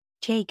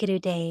Jai Guru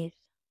Dave.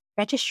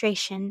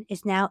 Registration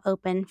is now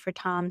open for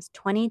Tom's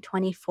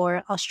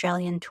 2024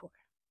 Australian tour.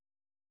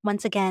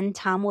 Once again,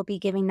 Tom will be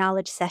giving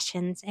knowledge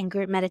sessions and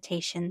group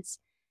meditations,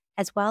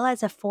 as well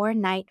as a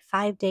 4-night,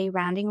 5-day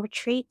rounding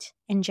retreat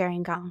in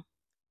Gerringong.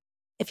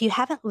 If you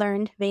haven't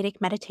learned Vedic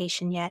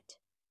meditation yet,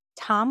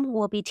 Tom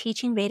will be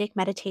teaching Vedic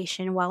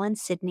meditation while in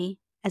Sydney,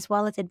 as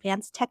well as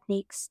advanced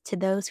techniques to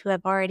those who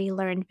have already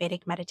learned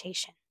Vedic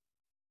meditation.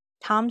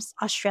 Tom's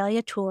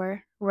Australia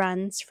tour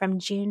runs from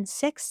June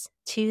 6th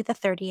to the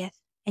 30th,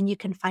 and you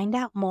can find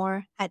out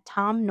more at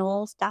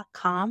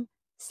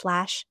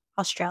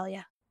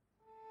tomknowles.com/Australia.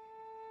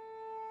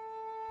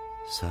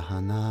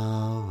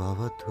 Sahana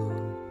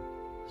vavatu,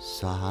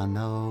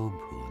 sahano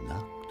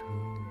bhunaktu,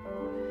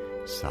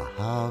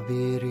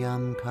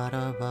 sahaviryam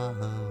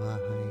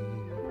karavavahai,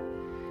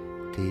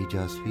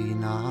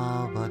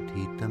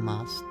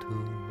 tejasvinavadhitamastu,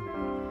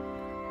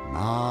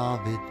 ma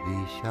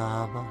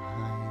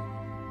vidvishavahai.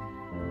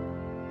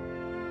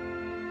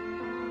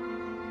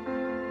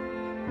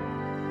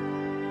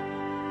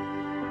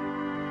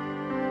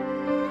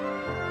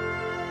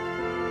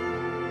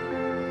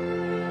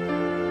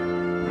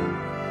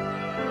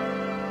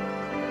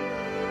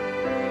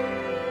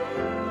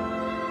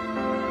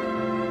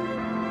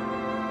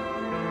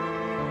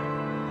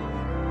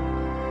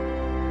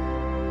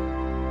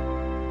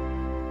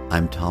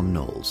 I'm Tom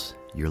Knowles.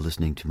 You're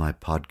listening to my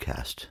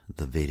podcast,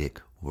 The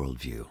Vedic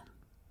Worldview.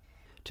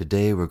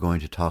 Today we're going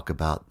to talk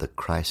about the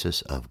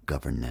crisis of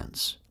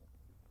governance.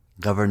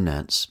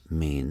 Governance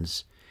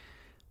means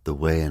the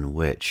way in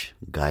which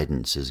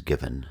guidance is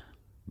given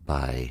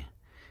by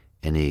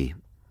any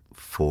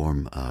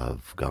form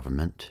of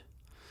government,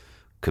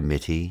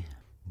 committee,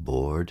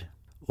 board,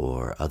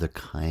 or other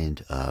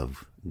kind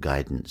of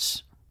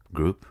guidance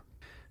group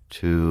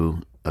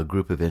to a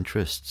group of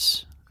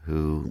interests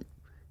who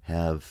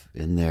have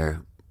in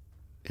their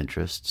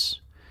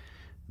interests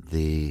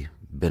the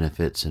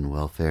benefits and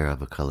welfare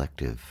of a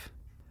collective.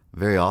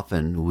 Very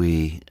often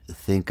we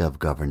think of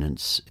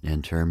governance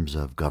in terms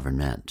of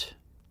government,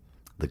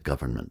 the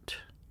government.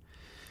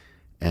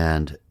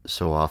 And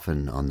so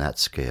often on that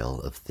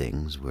scale of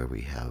things where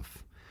we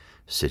have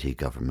city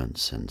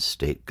governments and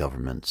state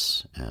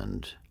governments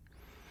and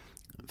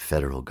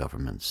federal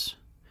governments,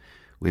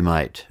 we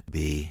might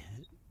be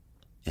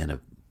in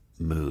a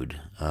mood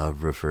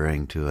of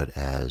referring to it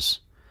as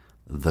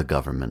the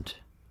government.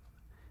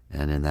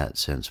 And in that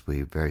sense,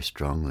 we very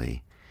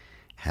strongly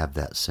have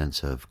that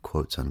sense of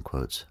quotes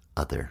unquotes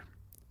other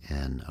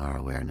in our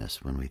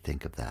awareness when we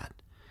think of that.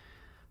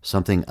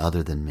 Something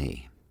other than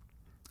me,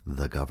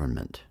 the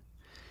government.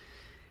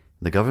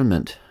 The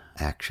government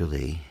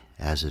actually,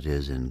 as it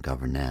is in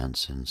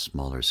governance in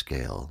smaller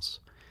scales,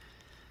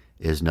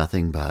 is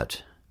nothing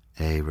but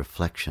a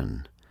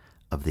reflection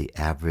of the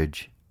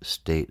average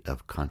state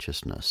of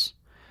consciousness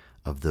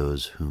of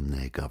those whom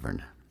they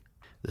govern.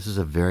 This is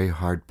a very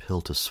hard pill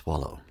to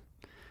swallow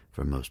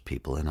for most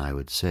people, and I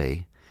would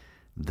say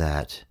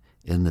that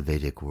in the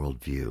Vedic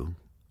worldview,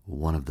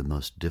 one of the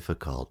most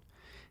difficult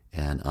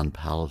and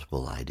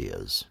unpalatable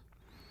ideas,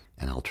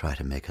 and I'll try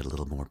to make it a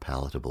little more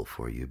palatable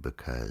for you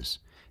because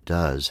it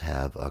does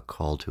have a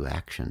call to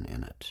action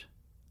in it.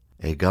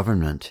 A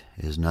government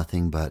is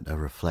nothing but a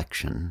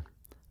reflection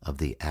of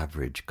the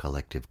average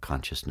collective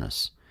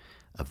consciousness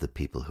of the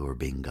people who are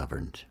being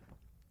governed.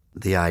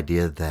 The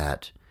idea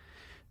that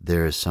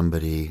there is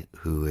somebody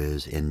who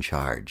is in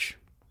charge,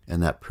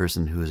 and that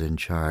person who is in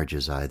charge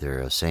is either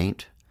a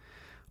saint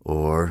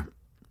or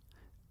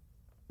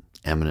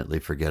eminently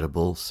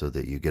forgettable so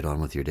that you get on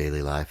with your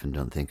daily life and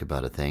don't think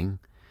about a thing,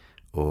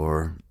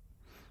 or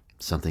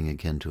something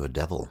akin to a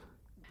devil,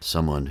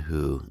 someone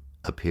who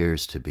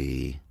appears to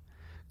be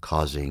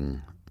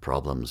causing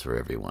problems for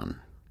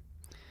everyone.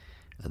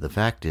 The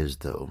fact is,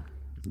 though,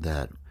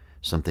 that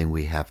something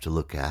we have to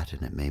look at,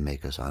 and it may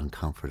make us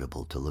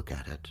uncomfortable to look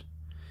at it,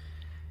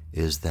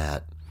 is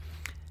that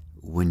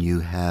when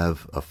you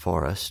have a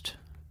forest,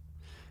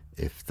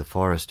 if the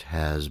forest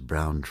has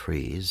brown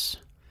trees,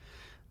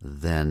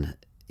 then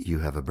you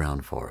have a brown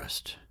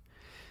forest.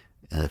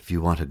 And if you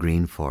want a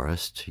green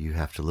forest, you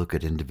have to look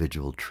at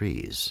individual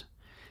trees.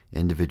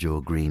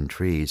 Individual green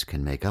trees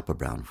can make up a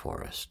brown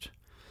forest.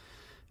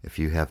 If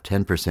you have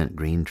 10%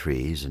 green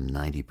trees and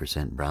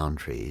 90% brown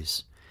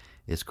trees,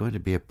 it's going to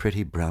be a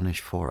pretty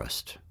brownish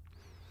forest.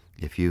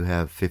 If you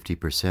have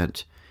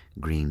 50%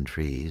 green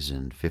trees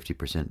and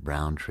 50%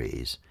 brown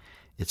trees,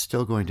 it's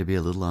still going to be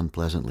a little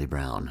unpleasantly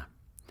brown.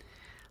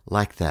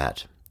 Like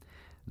that,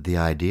 the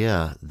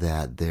idea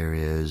that there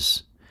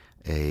is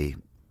a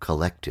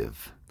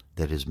collective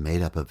that is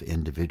made up of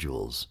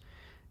individuals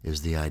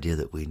is the idea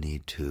that we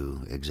need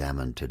to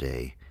examine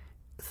today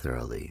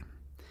thoroughly.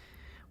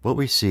 What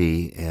we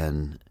see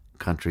in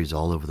countries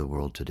all over the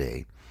world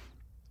today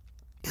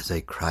is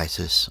a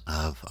crisis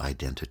of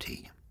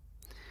identity.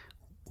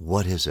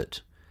 What is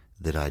it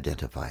that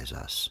identifies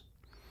us?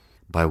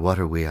 By what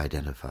are we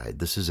identified?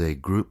 This is a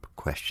group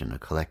question, a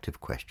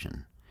collective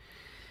question.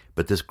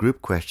 But this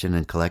group question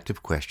and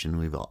collective question,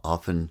 we've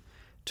often,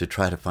 to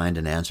try to find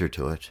an answer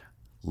to it,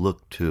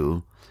 looked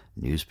to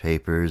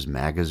newspapers,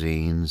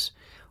 magazines,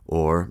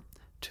 or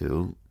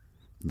to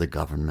the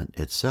government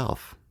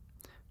itself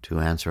to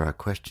answer our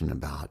question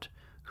about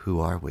who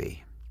are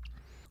we.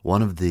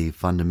 One of the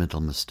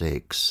fundamental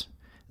mistakes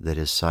that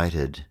is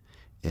cited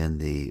in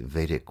the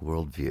Vedic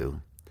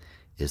worldview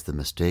is the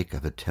mistake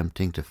of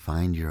attempting to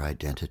find your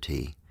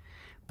identity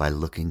by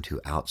looking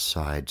to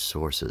outside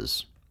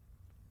sources,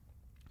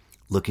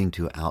 looking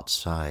to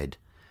outside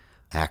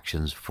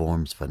actions,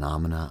 forms,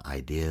 phenomena,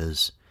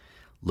 ideas,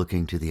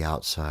 looking to the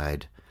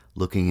outside,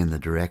 looking in the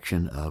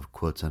direction of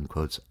quotes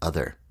unquote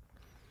other.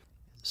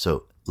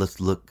 So let's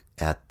look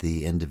at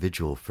the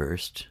individual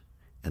first,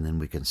 and then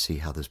we can see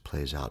how this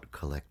plays out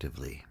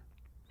collectively.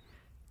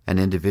 An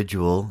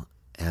individual,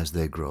 as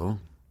they grow,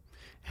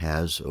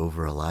 has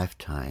over a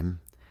lifetime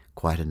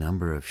quite a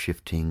number of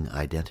shifting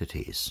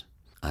identities.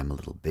 I'm a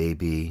little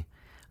baby.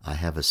 I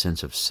have a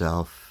sense of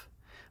self.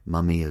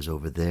 Mummy is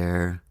over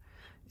there.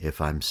 If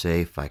I'm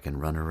safe, I can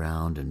run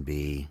around and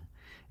be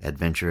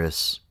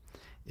adventurous.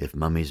 If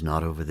Mummy's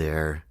not over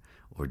there,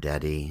 or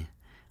Daddy,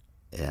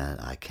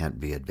 I can't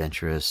be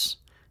adventurous.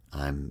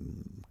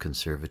 I'm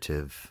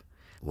conservative.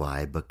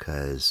 Why?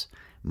 Because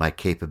my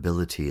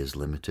capability is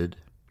limited.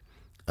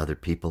 Other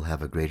people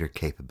have a greater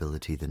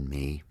capability than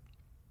me.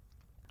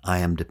 I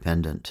am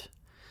dependent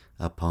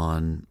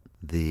upon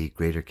the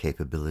greater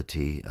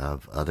capability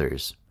of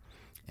others,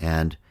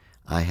 and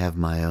I have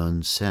my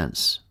own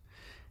sense.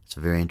 It's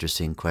a very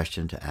interesting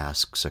question to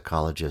ask.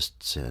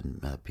 Psychologists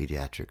and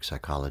pediatric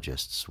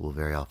psychologists will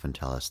very often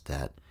tell us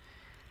that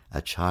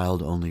a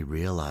child only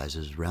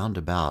realizes round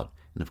about,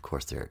 and of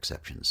course there are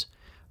exceptions,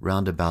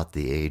 round about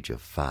the age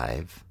of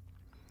 5,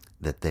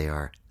 that they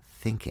are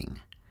thinking,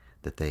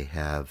 that they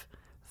have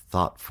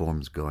thought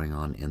forms going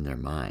on in their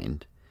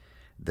mind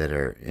that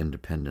are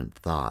independent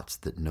thoughts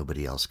that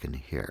nobody else can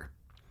hear.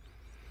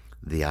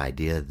 The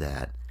idea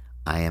that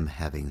I am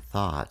having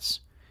thoughts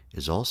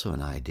is also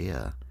an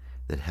idea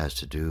that has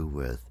to do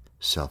with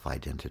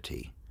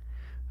self-identity.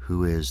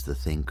 Who is the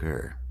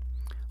thinker?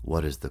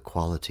 What is the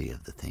quality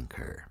of the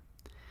thinker?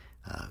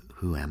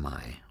 Who am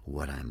I?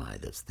 What am I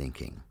that's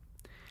thinking?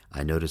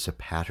 I notice a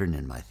pattern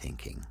in my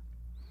thinking.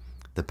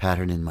 The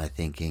pattern in my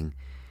thinking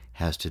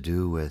has to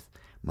do with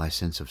my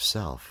sense of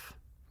self.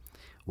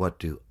 What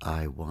do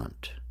I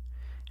want?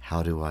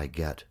 How do I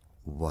get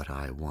what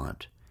I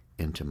want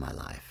into my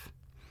life?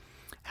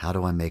 How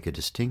do I make a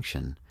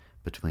distinction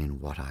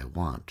between what I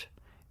want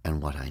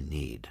and what I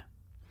need?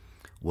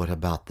 What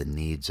about the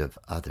needs of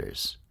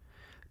others?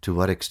 To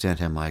what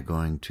extent am I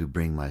going to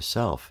bring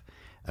myself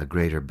a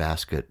greater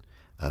basket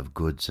of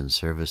goods and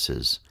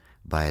services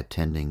by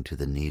attending to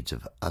the needs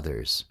of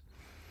others?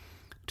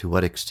 To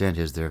what extent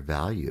is there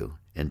value,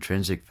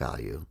 intrinsic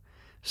value,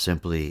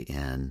 simply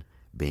in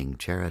being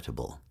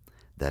charitable?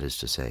 That is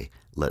to say,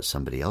 let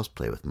somebody else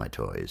play with my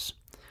toys,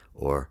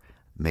 or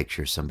make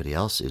sure somebody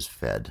else is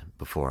fed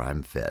before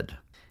I'm fed.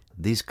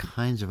 These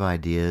kinds of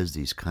ideas,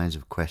 these kinds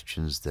of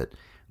questions that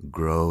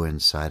grow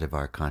inside of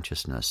our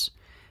consciousness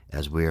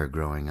as we are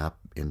growing up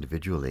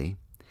individually,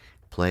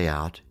 play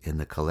out in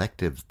the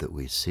collectives that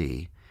we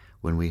see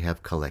when we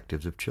have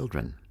collectives of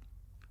children.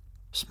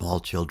 Small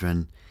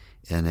children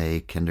in a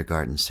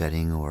kindergarten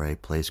setting or a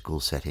play school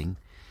setting,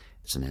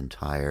 it's an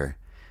entire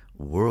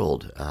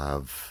world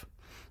of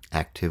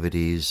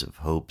activities, of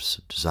hopes,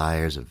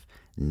 desires, of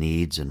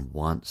needs and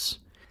wants,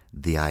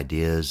 the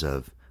ideas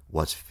of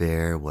what's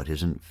fair, what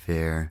isn't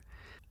fair,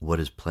 what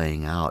is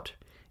playing out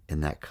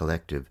in that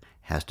collective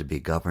has to be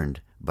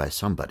governed by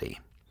somebody.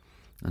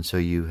 And so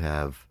you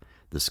have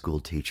the school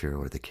teacher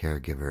or the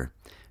caregiver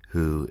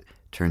who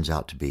turns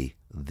out to be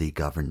the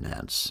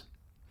governance.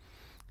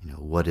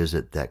 What is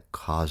it that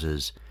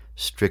causes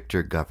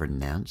stricter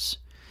governance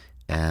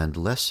and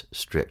less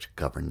strict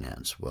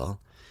governance? Well,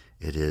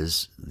 it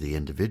is the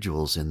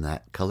individuals in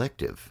that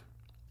collective.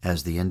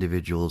 As the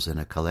individuals in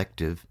a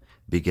collective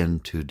begin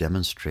to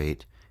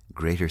demonstrate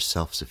greater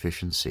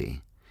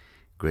self-sufficiency,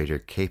 greater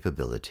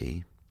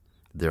capability,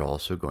 they're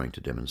also going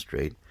to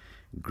demonstrate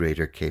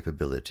greater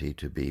capability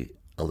to be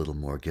a little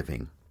more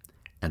giving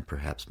and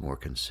perhaps more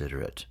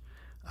considerate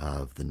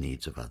of the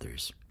needs of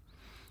others.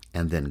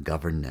 And then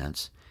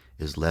governance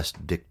is less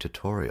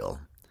dictatorial.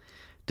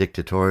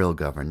 Dictatorial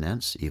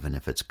governance, even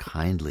if it's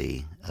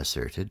kindly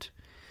asserted,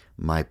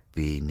 might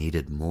be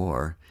needed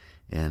more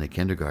in a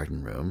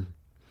kindergarten room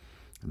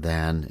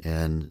than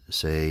in,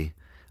 say,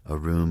 a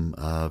room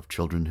of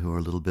children who are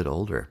a little bit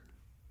older.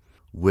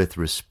 With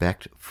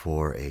respect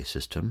for a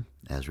system,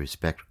 as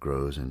respect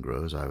grows and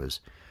grows, I was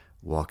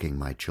walking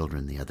my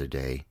children the other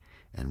day,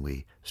 and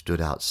we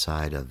stood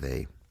outside of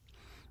a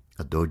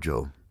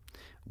dojo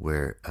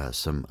where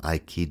some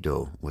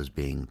Aikido was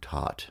being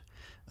taught,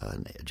 a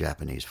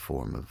Japanese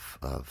form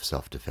of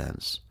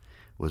self-defense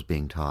was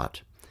being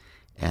taught.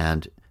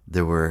 And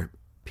there were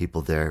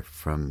people there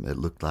from, it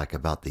looked like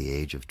about the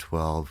age of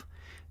 12,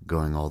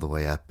 going all the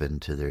way up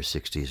into their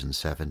 60s and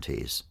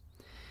 70s.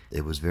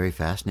 It was very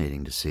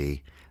fascinating to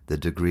see the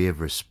degree of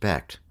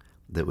respect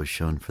that was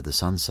shown for the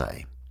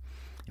Sansei.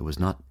 It was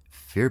not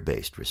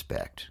fear-based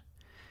respect.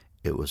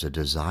 It was a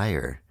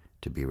desire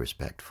to be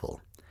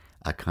respectful,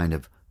 a kind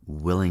of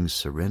willing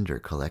surrender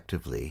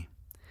collectively,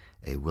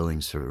 a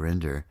willing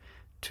surrender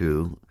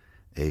to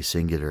a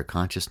singular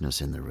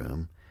consciousness in the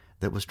room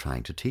that was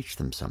trying to teach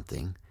them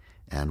something,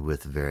 and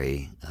with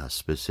very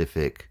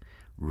specific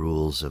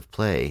rules of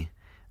play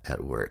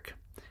at work.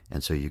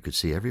 And so you could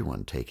see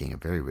everyone taking a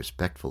very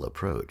respectful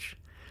approach.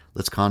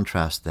 Let's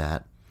contrast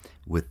that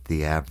with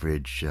the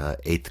average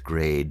 8th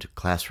grade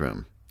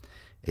classroom.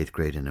 8th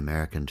grade in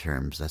American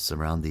terms, that's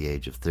around the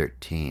age of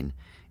 13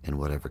 in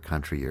whatever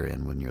country you're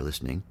in when you're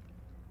listening.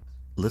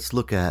 Let's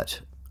look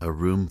at a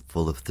room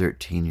full of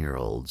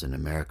 13-year-olds. In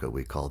America,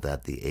 we call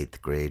that the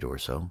 8th grade or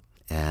so,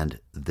 and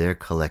their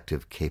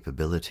collective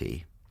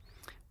capability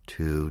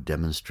to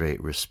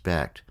demonstrate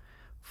respect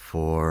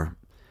for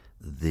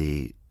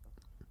the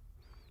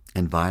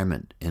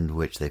environment in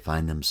which they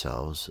find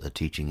themselves, a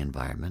teaching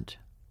environment.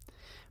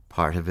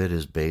 Part of it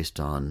is based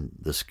on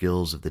the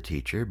skills of the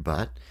teacher,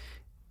 but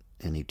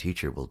any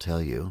teacher will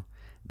tell you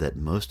that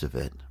most of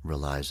it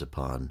relies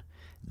upon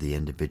the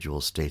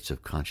individual states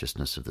of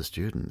consciousness of the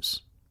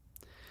students.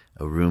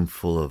 A room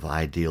full of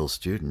ideal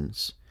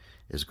students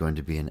is going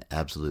to be an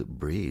absolute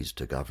breeze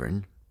to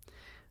govern.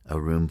 A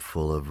room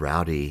full of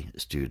rowdy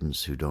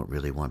students who don't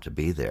really want to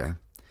be there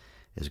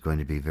is going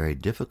to be very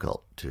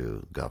difficult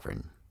to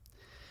govern.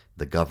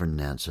 The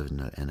governance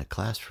in a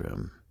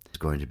classroom is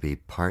going to be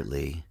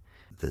partly,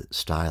 the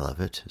style of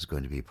it is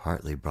going to be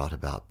partly brought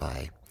about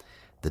by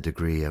the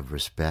degree of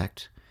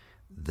respect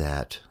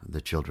that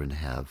the children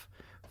have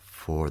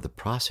for the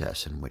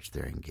process in which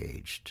they're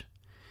engaged.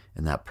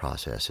 And that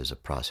process is a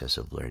process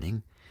of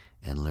learning,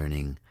 and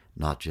learning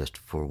not just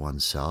for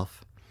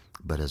oneself,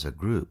 but as a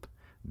group,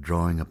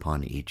 drawing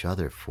upon each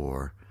other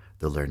for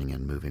the learning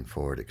and moving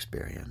forward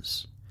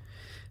experience.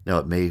 Now,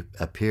 it may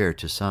appear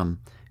to some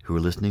who are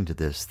listening to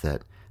this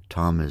that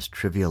Tom is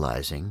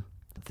trivializing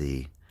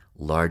the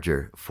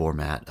larger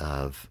format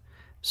of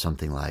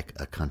something like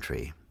a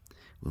country.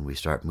 When we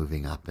start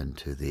moving up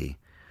into the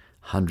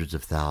hundreds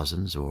of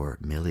thousands or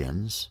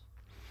millions,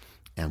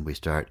 and we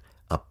start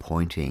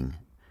appointing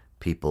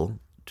people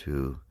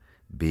to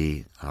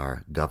be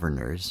our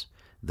governors,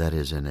 that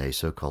is in a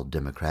so-called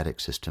democratic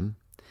system,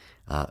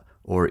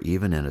 or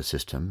even in a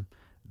system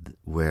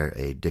where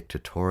a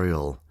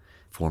dictatorial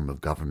form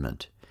of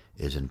government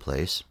is in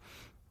place,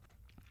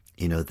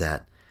 you know,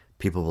 that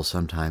people will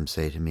sometimes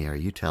say to me, are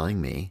you telling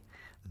me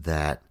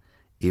that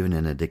even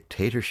in a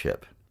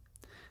dictatorship,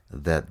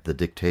 that the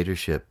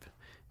dictatorship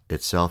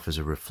itself is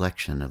a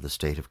reflection of the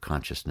state of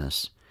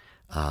consciousness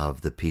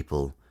of the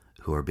people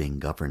who are being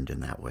governed in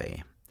that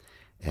way?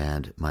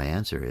 And my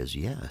answer is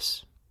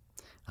yes,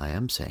 I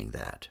am saying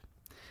that.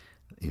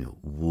 You know,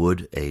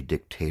 would a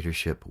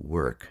dictatorship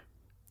work,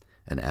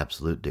 an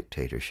absolute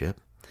dictatorship,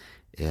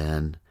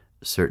 in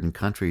certain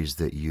countries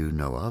that you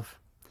know of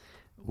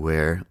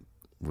where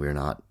we're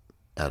not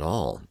at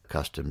all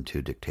accustomed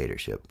to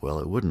dictatorship? Well,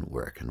 it wouldn't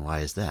work. And why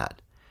is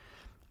that?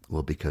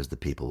 Well, because the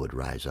people would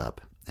rise up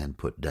and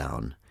put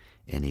down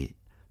any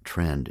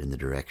trend in the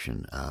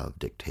direction of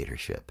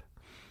dictatorship.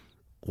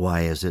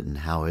 Why is it and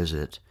how is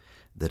it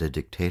that a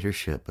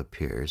dictatorship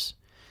appears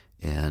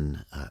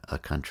in a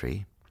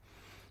country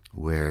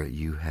where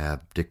you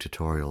have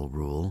dictatorial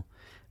rule,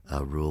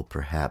 a rule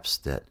perhaps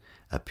that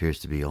appears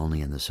to be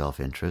only in the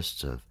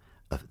self-interests of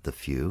the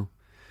few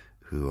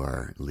who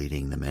are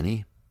leading the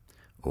many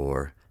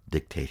or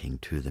dictating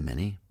to the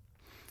many?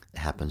 It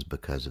happens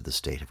because of the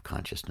state of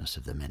consciousness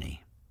of the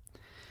many.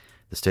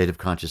 The state of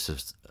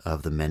consciousness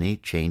of the many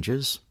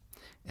changes,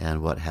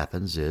 and what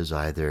happens is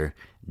either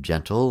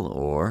gentle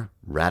or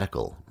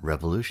radical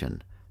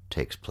revolution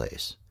takes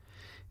place.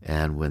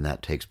 And when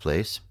that takes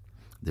place,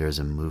 there's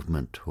a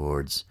movement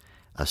towards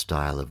a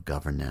style of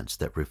governance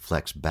that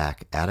reflects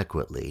back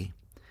adequately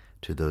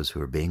to those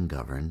who are being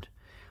governed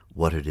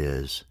what it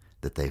is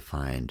that they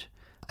find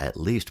at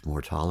least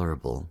more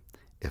tolerable,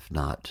 if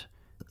not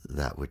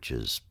that which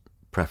is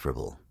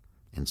preferable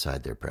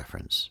inside their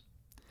preference.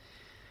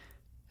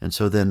 And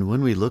so then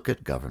when we look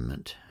at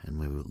government and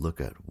we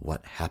look at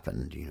what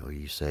happened,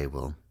 you say,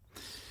 well,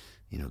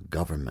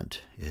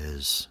 government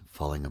is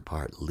falling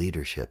apart,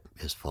 leadership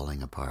is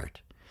falling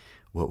apart.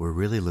 What we're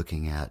really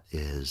looking at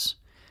is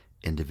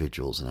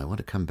individuals. And I want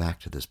to come back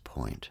to this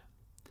point.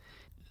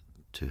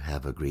 To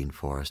have a green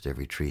forest,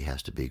 every tree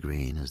has to be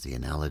green is the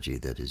analogy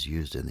that is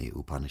used in the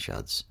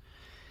Upanishads,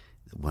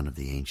 one of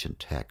the ancient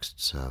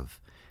texts of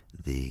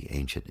the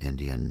ancient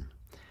Indian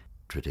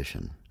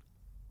tradition.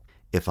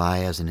 If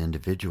I, as an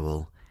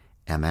individual,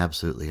 am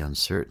absolutely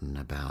uncertain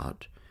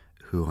about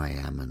who I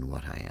am and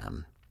what I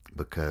am,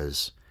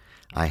 because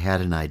I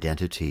had an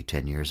identity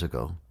 10 years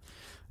ago,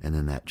 and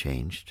then that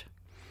changed.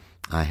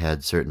 I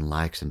had certain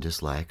likes and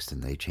dislikes,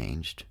 and they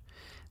changed.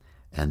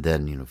 And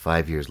then,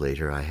 5 years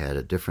later, I had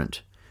a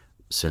different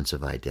sense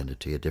of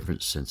identity, a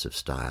different sense of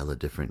style, a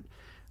different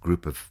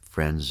group of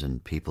friends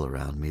and people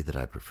around me that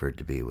I preferred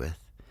to be with.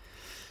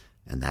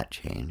 And that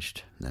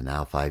changed. And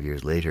now 5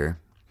 years later,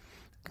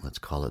 let's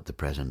call it the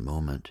present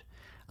moment,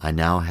 I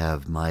now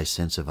have my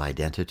sense of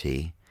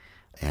identity,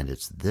 and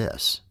it's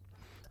this.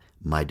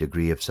 my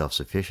degree of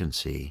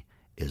self-sufficiency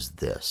is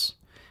this.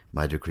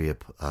 My degree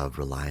of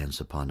reliance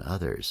upon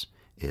others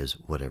is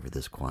whatever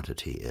this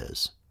quantity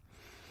is.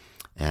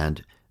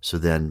 And so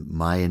then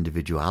my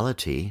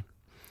individuality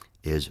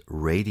is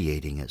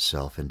radiating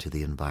itself into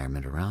the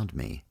environment around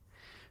me.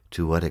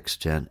 To what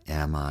extent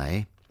am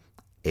I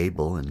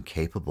able and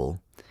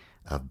capable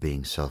of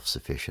being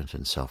self-sufficient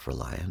and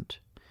self-reliant?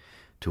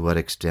 To what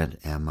extent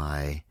am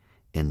I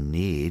in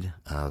need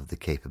of the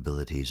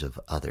capabilities of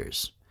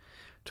others?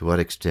 To what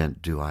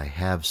extent do I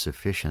have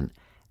sufficient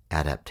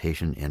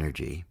adaptation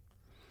energy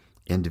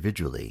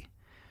individually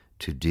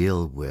to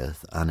deal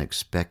with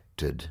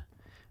unexpected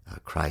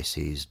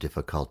crises,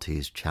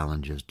 difficulties,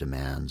 challenges,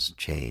 demands,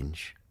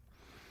 change?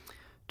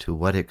 To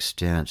what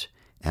extent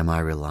am I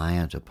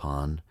reliant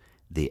upon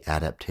the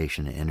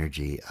adaptation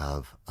energy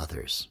of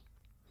others?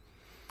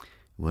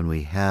 When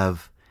we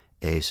have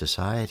a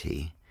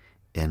society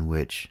in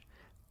which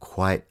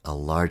quite a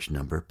large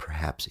number,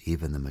 perhaps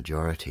even the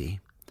majority,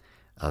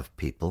 of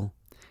people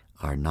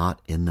are not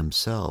in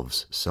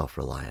themselves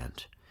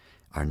self-reliant,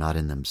 are not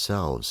in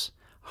themselves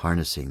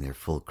harnessing their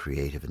full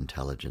creative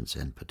intelligence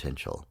and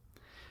potential,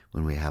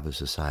 when we have a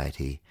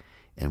society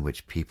in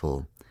which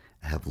people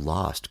have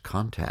lost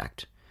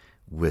contact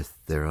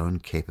with their own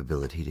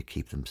capability to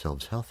keep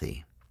themselves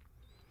healthy,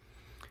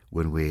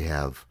 when we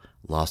have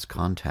lost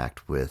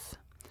contact with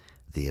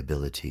the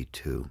ability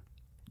to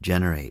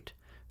generate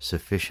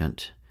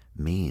sufficient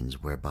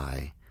means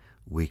whereby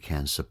we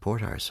can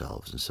support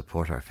ourselves and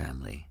support our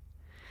family,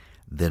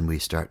 then we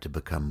start to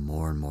become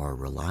more and more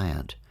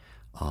reliant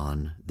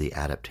on the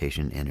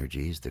adaptation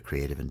energies, the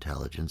creative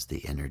intelligence,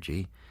 the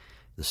energy,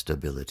 the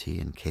stability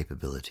and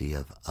capability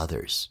of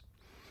others.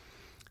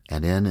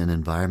 And in an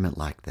environment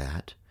like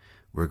that,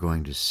 we're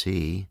going to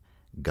see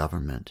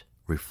government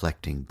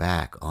reflecting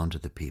back onto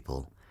the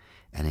people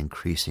an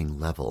increasing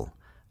level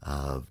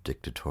of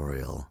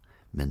dictatorial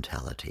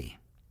mentality.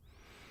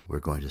 We're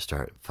going to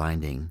start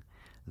finding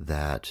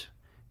that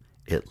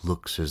it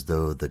looks as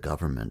though the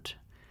government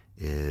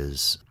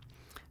is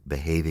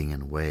behaving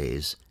in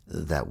ways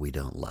that we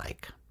don't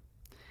like.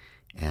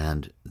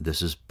 And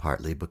this is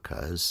partly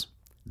because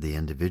the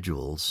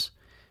individuals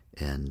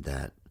in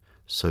that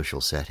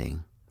social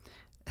setting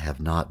have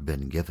not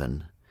been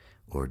given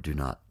or do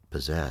not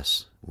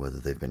possess, whether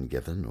they've been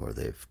given or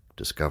they've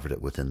discovered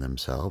it within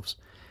themselves,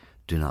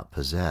 do not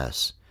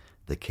possess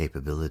the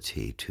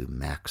capability to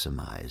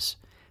maximize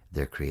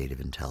their creative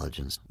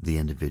intelligence. The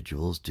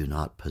individuals do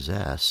not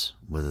possess,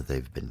 whether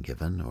they've been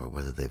given or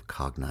whether they've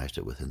cognized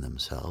it within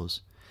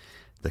themselves,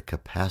 the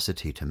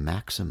capacity to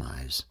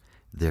maximize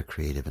their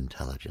creative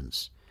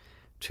intelligence,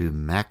 to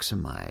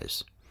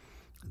maximize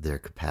their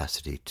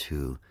capacity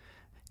to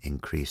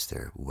increase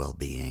their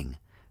well-being,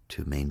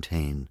 to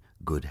maintain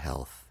good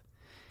health,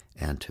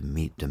 and to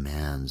meet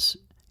demands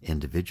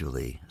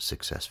individually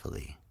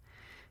successfully.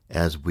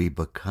 As we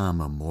become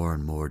a more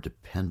and more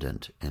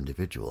dependent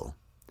individual,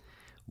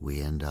 we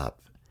end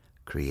up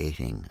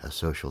creating a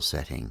social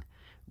setting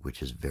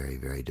which is very,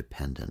 very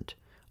dependent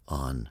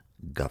on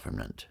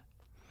government.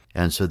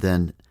 And so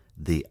then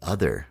the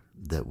other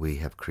that we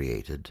have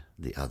created,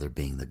 the other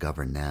being the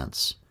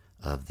governance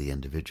of the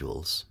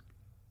individuals,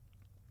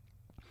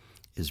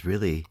 is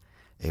really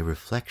a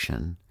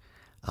reflection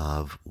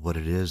of what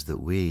it is that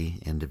we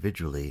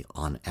individually,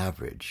 on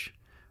average,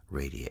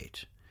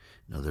 radiate.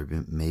 Now, there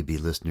may be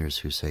listeners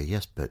who say,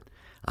 yes, but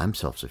I'm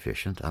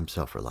self-sufficient, I'm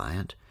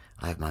self-reliant,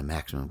 I have my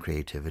maximum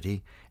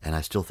creativity, and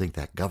I still think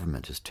that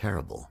government is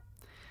terrible.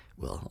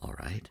 Well, all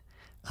right.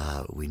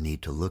 We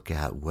need to look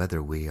at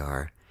whether we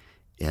are,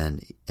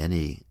 in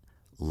any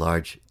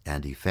large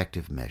and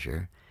effective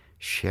measure,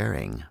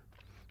 sharing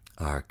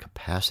our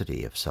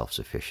capacity of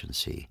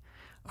self-sufficiency,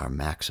 our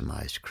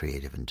maximized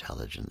creative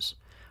intelligence,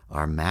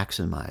 our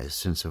maximized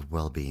sense of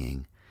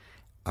well-being.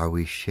 Are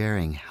we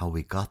sharing how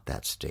we got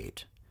that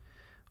state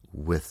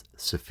with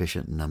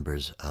sufficient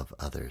numbers of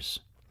others?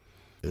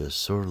 It is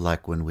sort of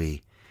like when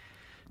we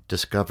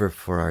discover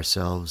for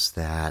ourselves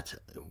that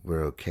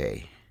we're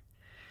okay,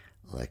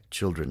 like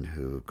children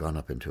who've gone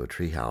up into a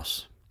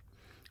treehouse.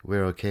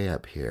 We're okay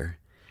up here,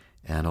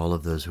 and all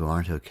of those who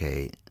aren't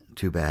okay,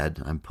 too bad,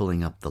 I'm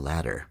pulling up the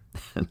ladder.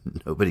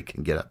 Nobody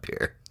can get up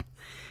here.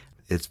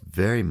 It's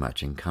very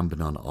much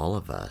incumbent on all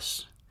of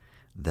us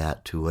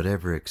that to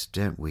whatever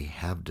extent we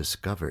have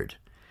discovered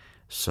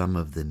some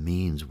of the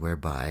means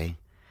whereby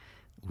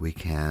we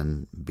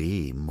can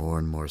be more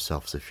and more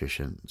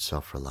self-sufficient,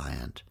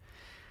 self-reliant,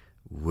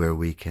 where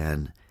we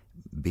can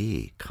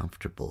be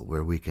comfortable,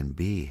 where we can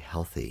be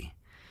healthy,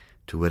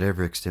 to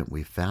whatever extent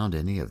we've found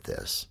any of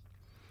this,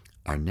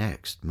 our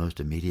next most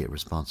immediate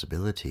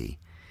responsibility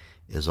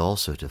is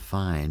also to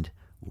find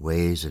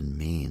ways and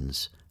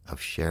means of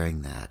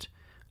sharing that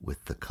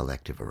with the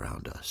collective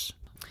around us.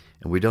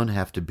 And we don't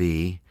have to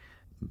be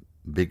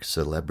big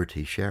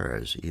celebrity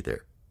sharers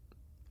either.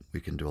 We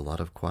can do a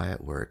lot of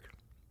quiet work.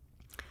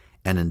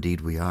 And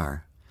indeed we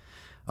are.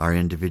 Our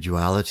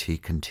individuality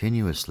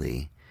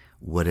continuously,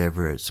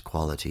 whatever its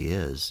quality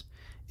is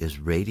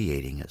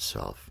radiating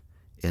itself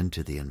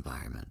into the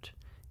environment,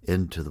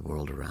 into the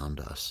world around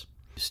us.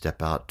 You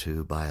step out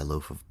to buy a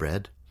loaf of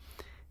bread,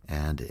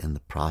 and in the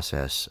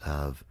process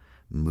of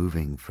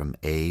moving from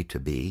A to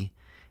B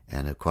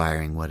and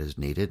acquiring what is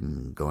needed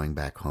and going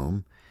back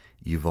home,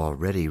 you've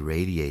already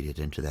radiated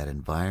into that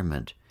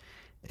environment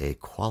a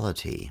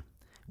quality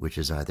which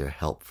is either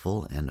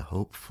helpful and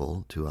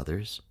hopeful to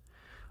others,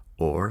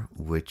 or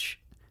which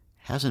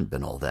hasn't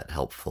been all that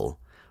helpful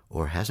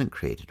or hasn't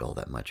created all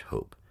that much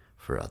hope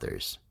for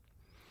others.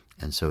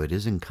 And so it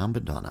is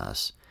incumbent on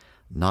us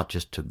not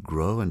just to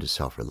grow into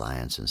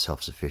self-reliance and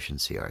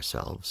self-sufficiency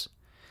ourselves,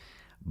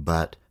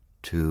 but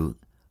to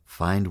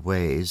find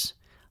ways,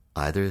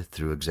 either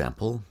through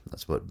example —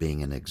 that's what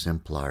being an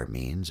exemplar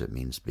means. It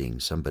means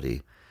being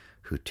somebody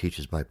who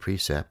teaches by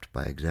precept,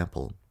 by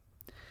example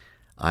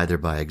 — either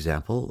by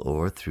example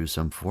or through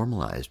some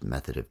formalized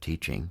method of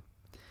teaching,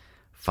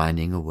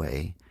 finding a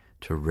way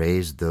to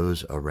raise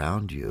those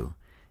around you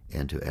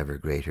into ever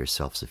greater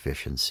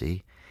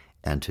self-sufficiency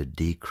and to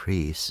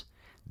decrease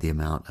the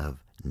amount of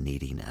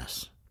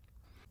neediness.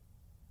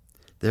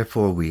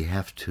 Therefore, we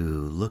have to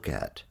look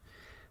at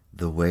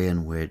the way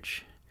in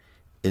which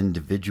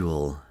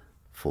individual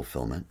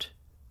fulfillment,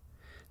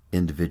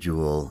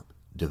 individual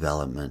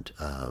development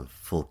of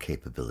full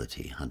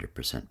capability,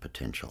 100%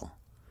 potential,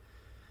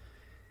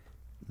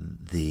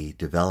 the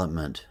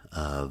development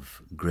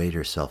of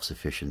greater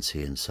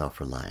self-sufficiency and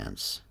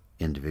self-reliance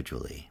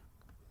individually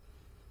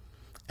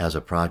as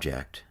a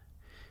project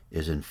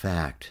is in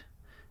fact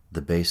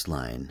the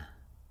baseline,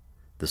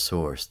 the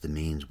source, the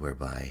means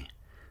whereby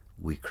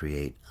we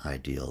create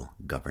ideal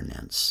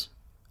governance,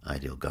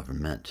 ideal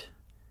government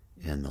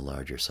in the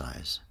larger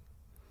size.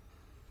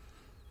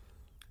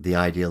 The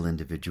ideal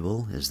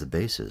individual is the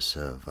basis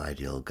of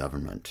ideal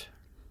government,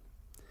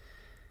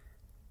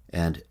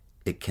 and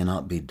it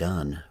cannot be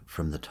done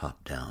from the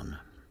top down.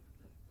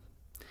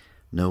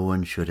 No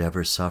one should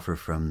ever suffer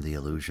from the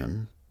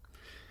illusion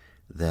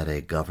that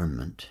a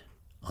government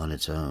on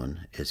its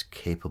own is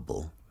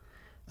capable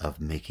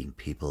of making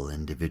people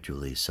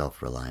individually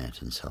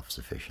self-reliant and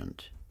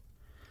self-sufficient.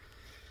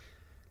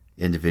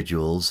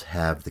 Individuals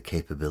have the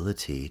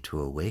capability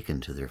to awaken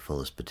to their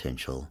fullest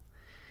potential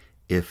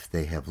if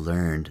they have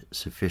learned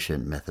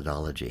sufficient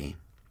methodology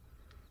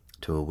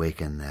to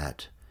awaken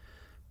that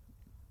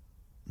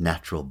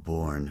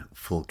natural-born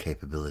full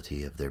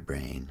capability of their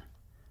brain.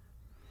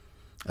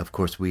 Of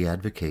course, we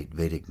advocate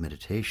Vedic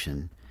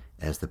meditation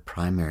as the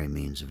primary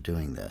means of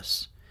doing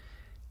this.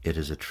 It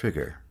is a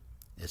trigger.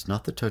 It's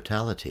not the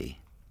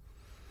totality.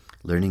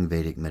 Learning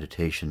Vedic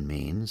meditation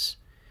means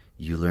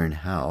you learn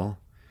how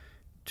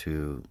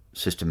to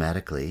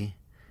systematically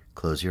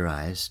close your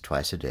eyes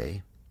twice a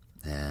day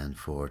and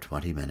for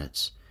 20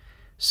 minutes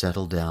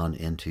settle down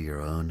into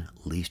your own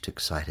least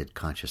excited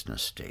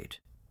consciousness state.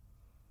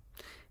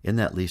 In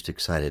that least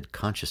excited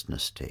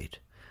consciousness state,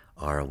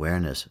 our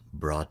awareness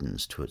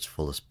broadens to its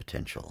fullest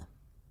potential.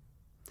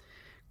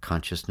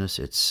 Consciousness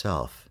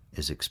itself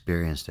is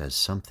experienced as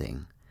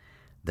something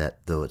that,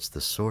 though it's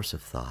the source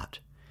of thought,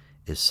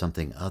 is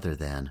something other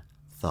than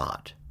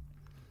thought.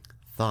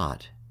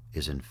 Thought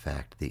is in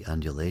fact the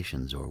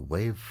undulations or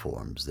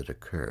waveforms that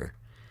occur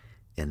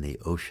in the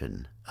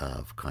ocean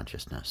of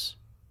consciousness.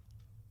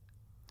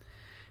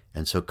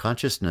 And so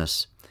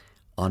consciousness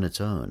on its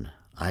own,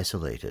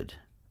 isolated,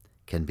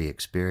 can be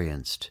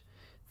experienced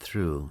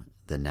through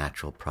the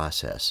natural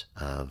process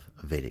of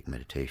Vedic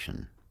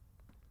meditation.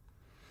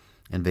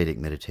 In Vedic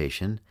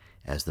meditation,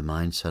 as the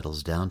mind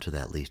settles down to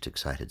that least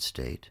excited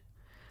state,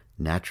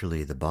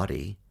 naturally the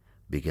body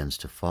begins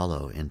to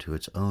follow into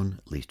its own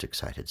least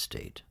excited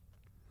state.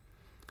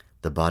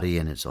 The body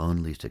in its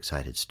own least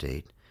excited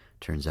state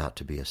turns out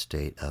to be a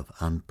state of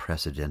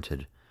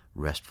unprecedented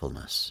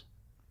restfulness.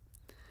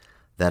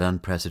 That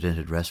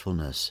unprecedented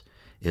restfulness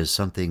is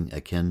something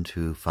akin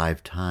to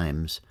 5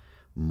 times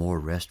more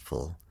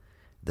restful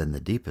than the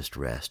deepest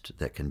rest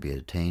that can be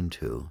attained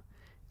to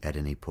at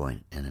any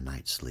point in a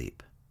night's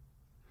sleep.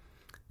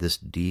 This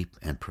deep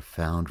and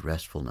profound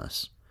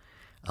restfulness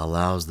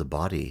allows the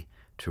body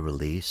to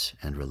release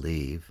and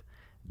relieve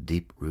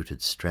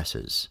deep-rooted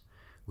stresses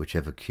which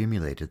have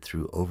accumulated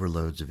through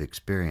overloads of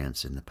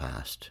experience in the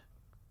past.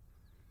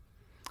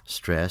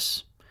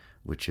 Stress,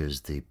 which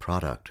is the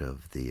product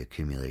of the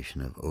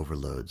accumulation of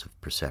overloads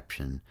of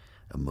perception,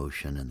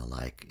 emotion, and the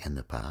like in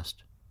the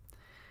past,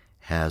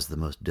 has the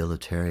most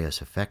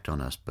deleterious effect on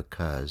us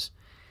because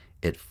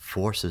it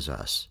forces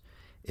us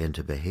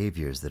into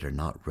behaviors that are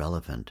not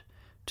relevant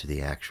to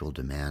the actual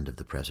demand of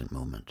the present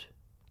moment.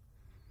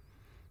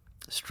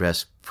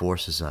 Stress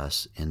forces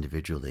us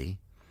individually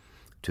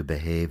to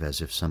behave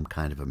as if some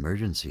kind of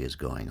emergency is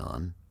going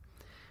on,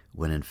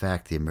 when in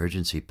fact the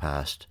emergency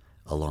passed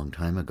a long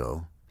time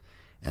ago,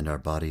 and our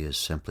body is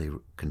simply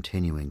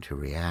continuing to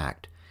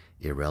react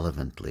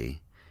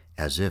irrelevantly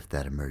as if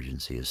that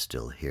emergency is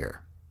still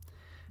here.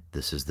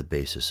 This is the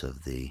basis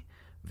of the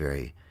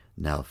very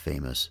now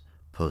famous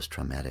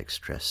post-traumatic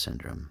stress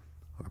syndrome,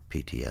 or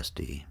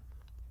PTSD,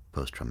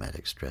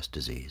 post-traumatic stress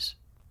disease,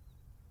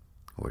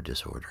 or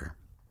disorder.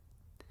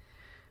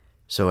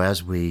 So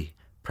as we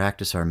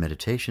practice our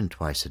meditation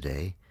twice a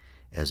day,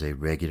 as a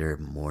regular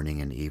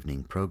morning and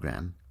evening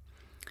program,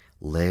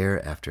 layer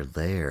after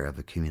layer of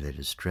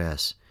accumulated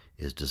stress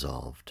is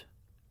dissolved.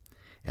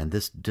 And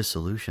this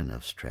dissolution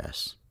of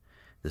stress,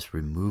 this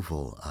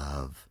removal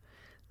of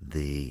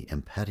the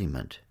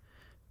impediment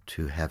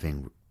to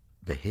having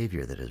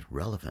behavior that is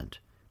relevant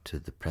to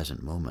the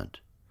present moment,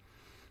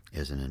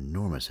 is an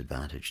enormous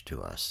advantage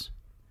to us.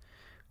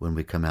 When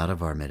we come out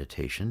of our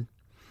meditation,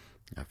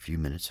 a few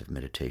minutes of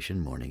meditation,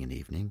 morning and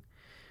evening,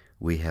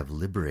 we have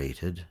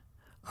liberated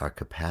our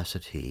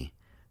capacity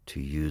to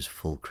use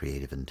full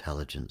creative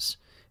intelligence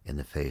in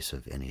the face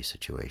of any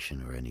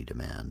situation or any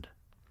demand.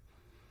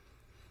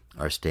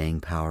 Our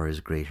staying power is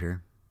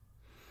greater.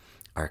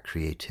 Our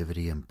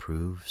creativity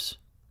improves.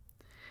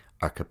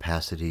 Our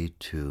capacity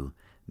to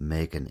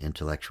make an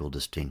intellectual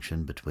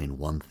distinction between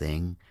one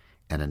thing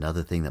and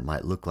another thing that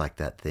might look like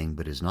that thing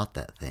but is not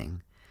that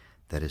thing,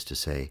 that is to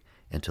say,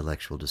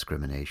 intellectual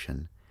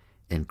discrimination,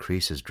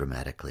 increases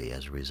dramatically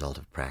as a result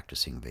of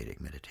practicing Vedic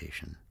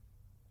meditation.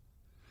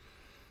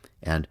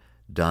 And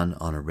done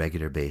on a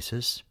regular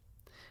basis,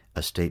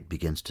 a state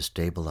begins to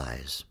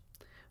stabilize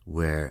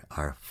where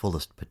our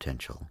fullest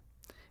potential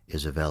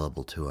is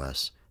available to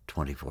us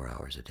 24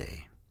 hours a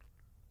day.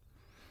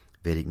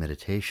 Vedic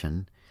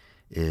meditation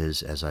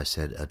is, as I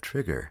said, a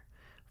trigger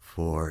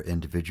for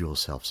individual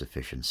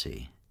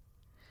self-sufficiency.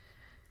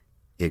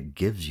 It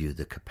gives you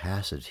the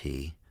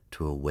capacity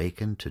to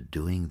awaken to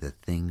doing the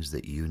things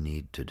that you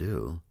need to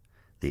do,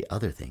 the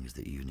other things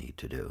that you need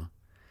to do,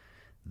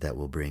 that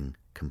will bring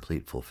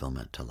complete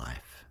fulfillment to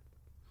life.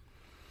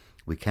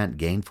 We can't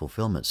gain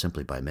fulfillment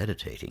simply by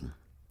meditating.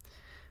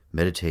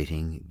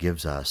 Meditating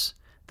gives us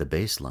the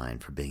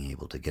baseline for being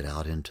able to get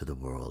out into the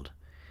world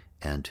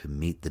and to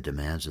meet the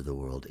demands of the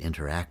world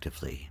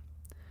interactively,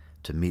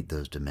 to meet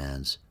those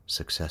demands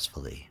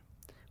successfully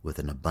with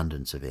an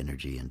abundance of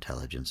energy,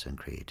 intelligence, and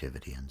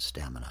creativity and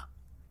stamina.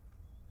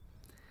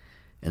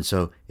 And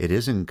so it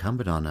is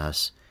incumbent on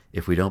us,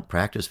 if we don't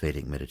practice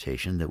Vedic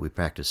meditation, that we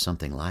practice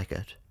something like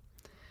it,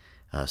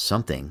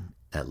 something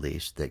at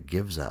least that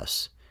gives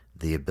us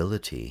the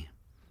ability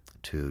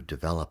to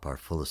develop our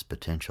fullest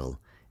potential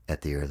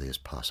at the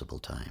earliest possible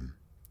time.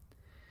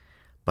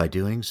 By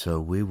doing so,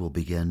 we will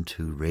begin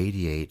to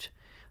radiate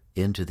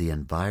into the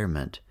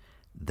environment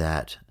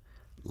that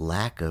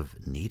lack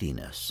of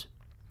neediness,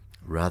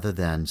 rather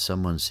than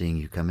someone seeing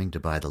you coming to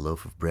buy the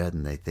loaf of bread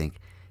and they think,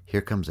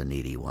 here comes a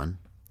needy one.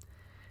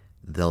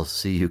 They'll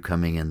see you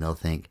coming and they'll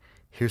think,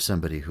 here's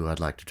somebody who I'd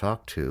like to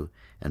talk to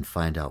and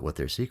find out what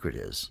their secret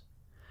is.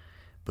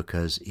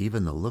 Because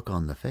even the look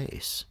on the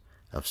face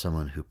of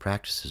someone who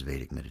practices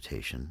Vedic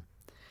meditation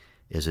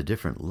is a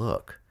different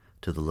look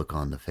to the look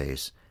on the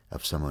face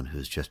of someone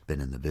who's just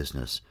been in the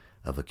business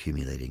of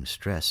accumulating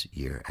stress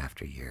year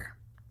after year.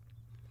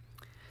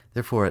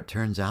 Therefore, it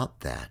turns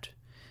out that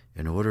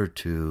in order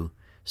to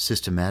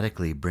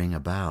systematically bring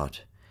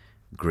about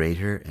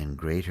greater and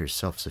greater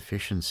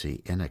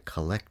self-sufficiency in a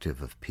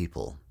collective of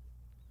people,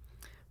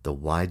 the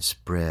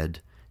widespread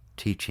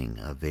teaching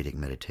of Vedic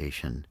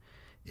meditation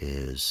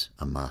is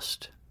a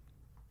must.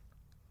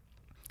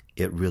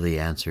 It really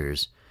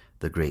answers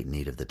the great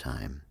need of the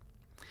time.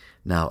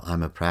 Now,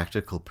 I'm a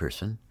practical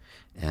person,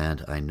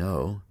 and I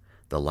know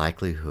the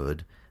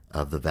likelihood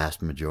of the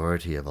vast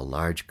majority of a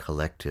large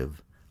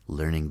collective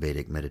learning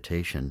Vedic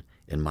meditation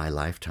in my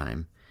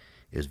lifetime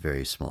is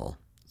very small.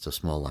 It's a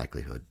small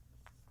likelihood.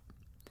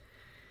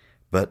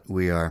 But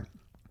we are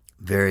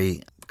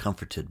very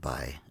comforted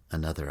by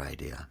another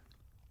idea.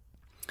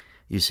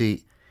 You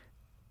see,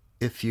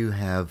 if you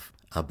have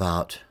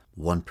about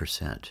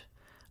 1%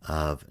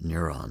 of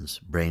neurons,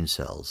 brain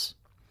cells,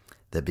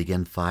 that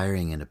begin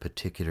firing in a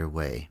particular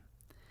way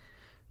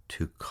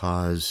to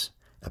cause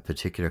a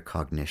particular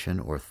cognition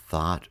or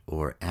thought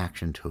or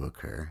action to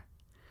occur,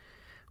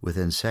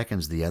 within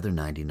seconds the other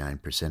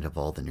 99% of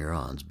all the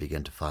neurons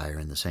begin to fire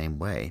in the same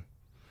way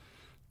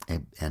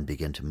and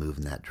begin to move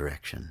in that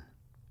direction.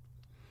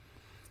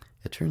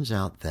 It turns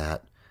out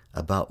that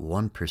about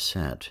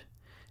 1%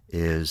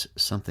 is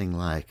something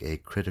like a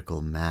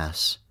critical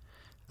mass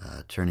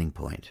turning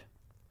point,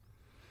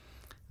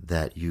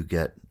 that you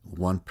get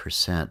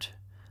 1%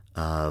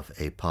 of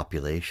a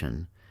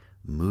population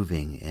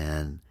moving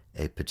in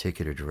a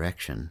particular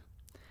direction,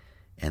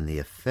 and the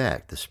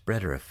effect, the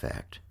spreader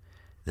effect,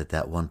 that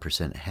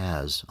 1%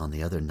 has on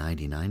the other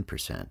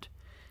 99%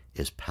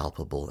 is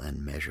palpable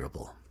and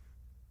measurable.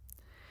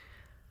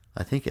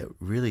 I think it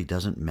really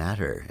doesn't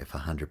matter if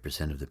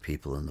 100% of the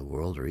people in the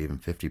world or even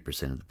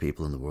 50% of the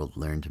people in the world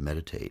learn to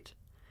meditate.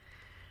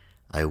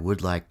 I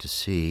would like to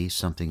see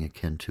something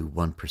akin to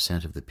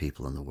 1% of the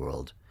people in the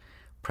world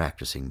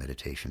practicing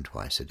meditation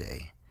twice a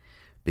day.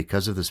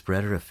 Because of the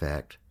spreader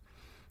effect,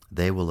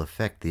 they will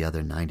affect the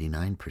other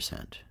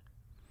 99%.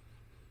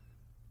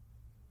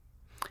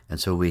 And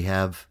so we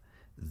have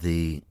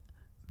the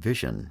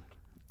vision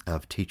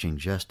of teaching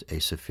just a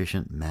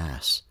sufficient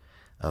mass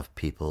of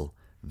people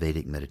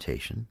Vedic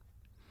meditation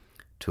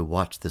to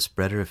watch the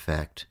spreader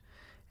effect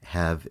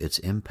have its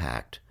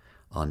impact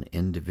on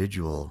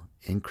individual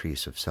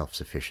increase of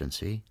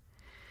self-sufficiency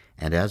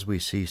And as we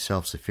see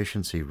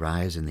self-sufficiency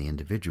rise in the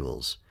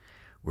individuals,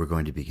 we're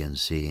going to begin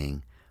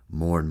seeing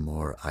more and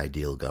more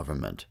ideal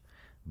government,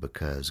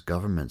 because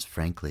governments,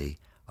 frankly,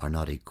 are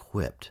not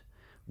equipped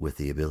with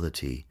the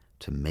ability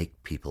to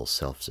make people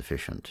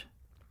self-sufficient.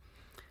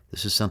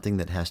 This is something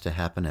that has to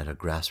happen at a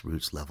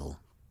grassroots level.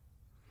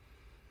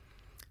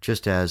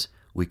 Just as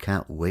we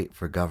can't wait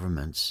for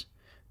governments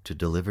to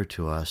deliver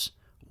to us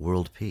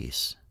world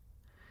peace.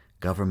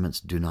 Governments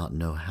do not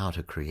know how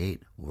to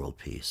create world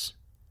peace.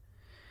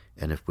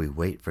 And if we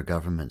wait for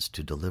governments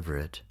to deliver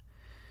it,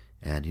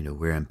 and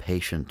we're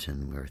impatient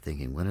and we're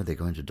thinking, when are they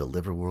going to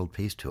deliver world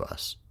peace to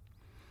us?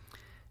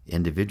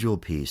 Individual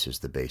peace is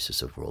the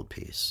basis of world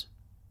peace.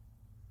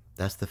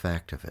 That's the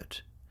fact of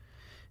it.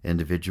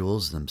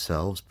 Individuals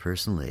themselves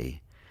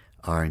personally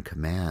are in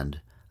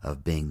command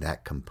of being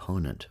that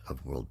component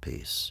of world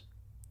peace.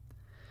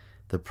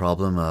 The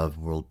problem of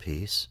world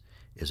peace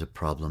is a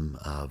problem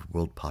of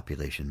world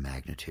population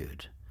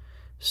magnitude.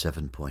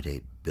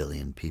 7.8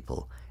 billion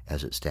people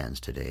as it stands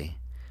today.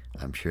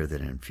 I'm sure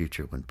that in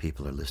future, when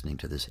people are listening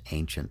to this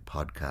ancient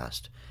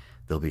podcast,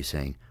 they'll be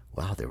saying,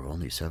 wow, there were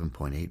only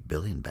 7.8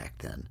 billion back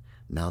then.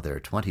 Now there are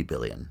 20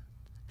 billion.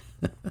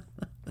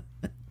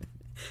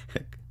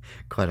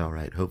 Quite all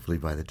right. Hopefully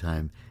by the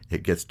time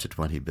it gets to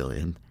 20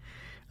 billion,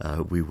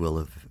 we will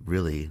have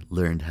really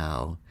learned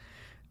how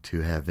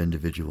to have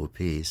individual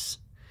peace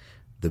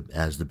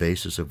as the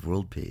basis of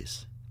world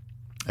peace.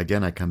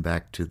 Again, I come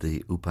back to the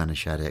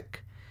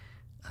Upanishadic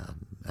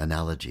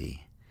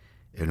analogy.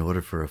 In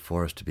order for a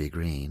forest to be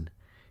green,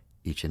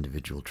 each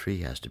individual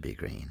tree has to be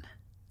green.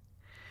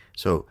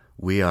 So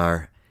we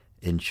are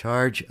in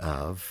charge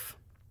of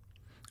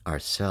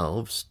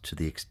ourselves to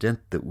the extent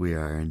that we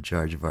are in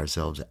charge of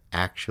ourselves.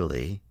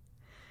 Actually,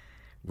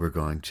 we're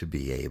going to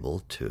be able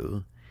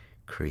to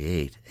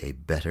create a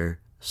better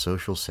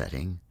social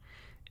setting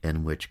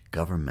in which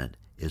government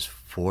is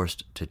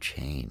forced to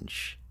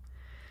change.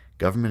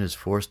 Government is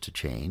forced to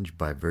change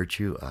by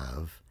virtue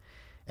of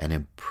an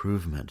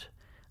improvement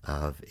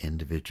of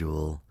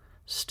individual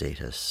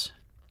status.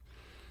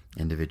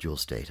 Individual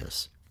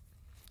status.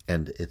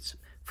 And it's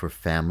for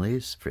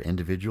families, for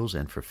individuals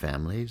and for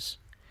families,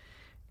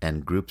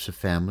 and groups of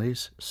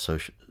families,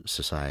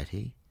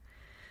 society,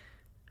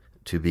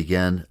 to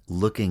begin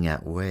looking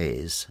at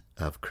ways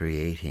of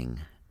creating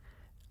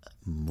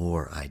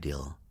more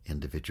ideal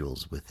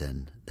individuals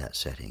within that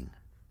setting.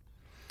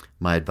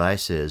 My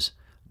advice is,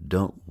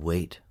 don't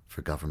wait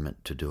for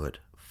government to do it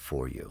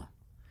for you.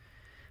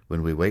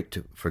 When we wait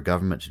for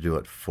government to do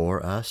it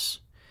for us,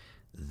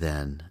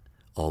 then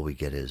all we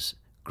get is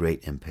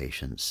great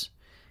impatience.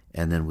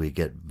 And then we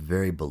get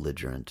very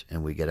belligerent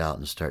and we get out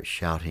and start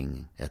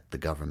shouting at the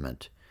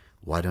government,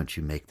 why don't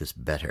you make this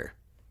better?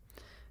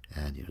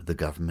 And the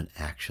government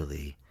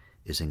actually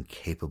is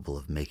incapable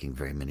of making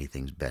very many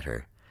things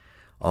better.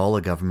 All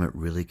a government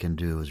really can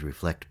do is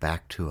reflect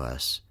back to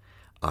us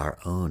our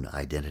own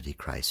identity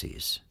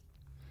crises,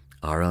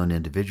 our own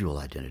individual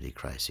identity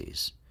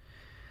crises,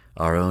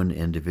 our own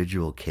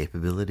individual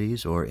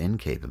capabilities or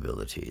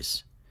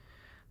incapabilities.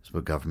 That's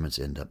what governments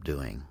end up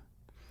doing.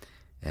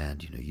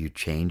 And you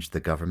change the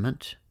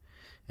government,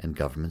 and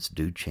governments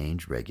do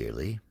change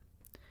regularly.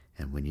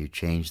 And when you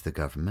change the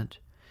government,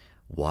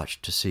 watch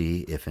to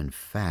see if in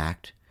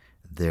fact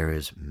there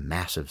is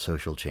massive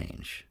social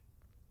change.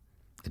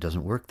 It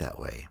doesn't work that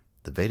way.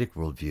 The Vedic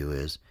worldview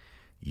is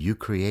you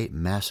create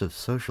massive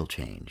social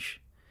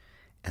change,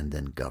 and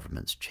then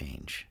governments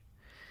change.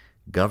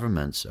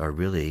 Governments are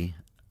really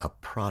a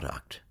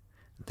product.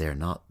 They're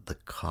not the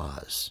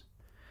cause.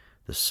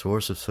 The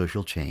source of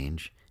social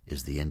change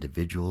is the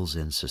individuals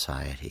in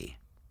society.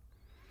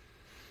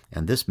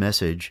 And this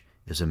message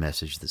is a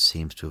message that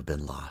seems to have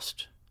been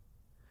lost.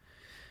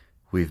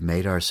 We've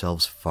made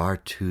ourselves far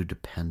too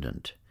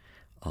dependent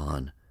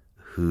on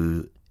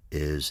who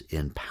is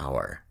in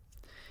power.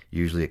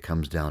 Usually it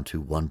comes down to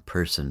one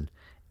person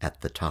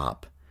at the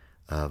top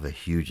of a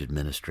huge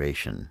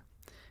administration.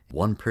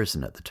 One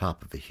person at the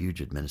top of a huge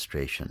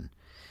administration.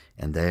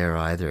 And they are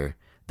either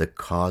the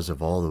cause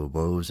of all the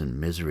woes and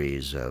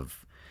miseries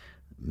of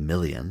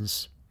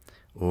millions,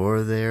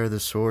 or they're the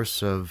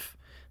source of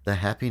the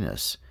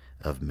happiness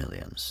of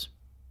millions.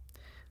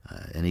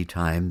 Any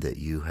time that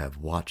you have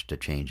watched a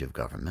change of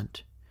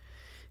government,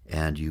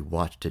 and you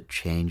watched it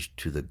change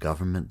to the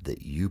government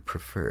that you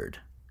preferred,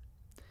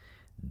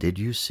 did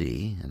you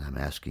see, and I'm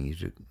asking you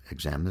to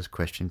examine this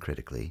question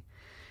critically,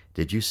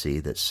 did you see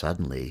that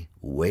suddenly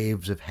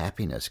waves of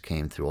happiness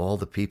came through all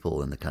the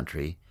people in the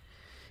country,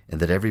 and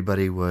that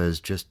everybody was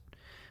just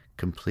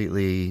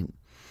completely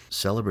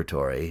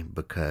celebratory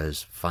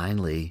because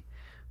finally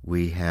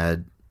we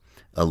had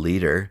a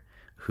leader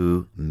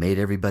who made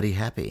everybody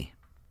happy?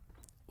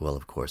 Well,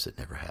 of course it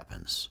never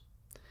happens.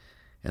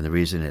 And the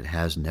reason it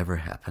has never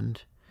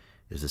happened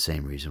is the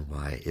same reason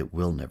why it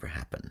will never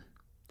happen.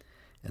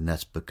 And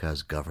that's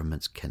because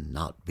governments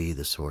cannot be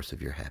the source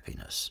of your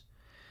happiness.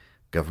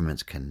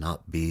 Governments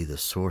cannot be the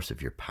source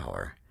of your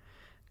power.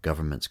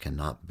 Governments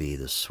cannot be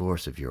the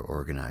source of your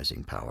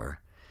organizing power,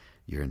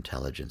 your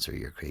intelligence, or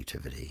your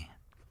creativity.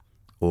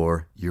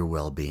 or your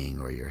well-being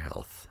or your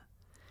health.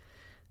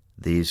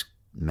 These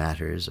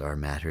matters are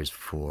matters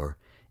for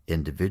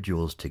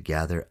individuals to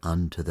gather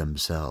unto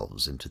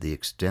themselves, and to the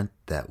extent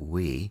that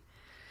we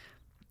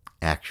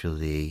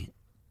actually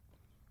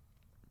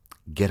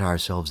get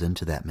ourselves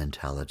into that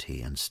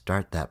mentality and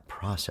start that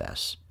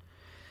process,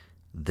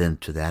 then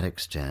to that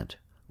extent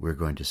we're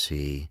going to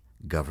see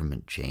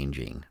government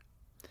changing.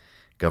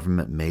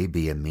 Government may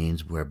be a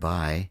means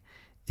whereby,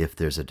 if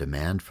there's a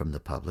demand from the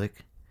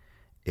public,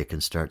 it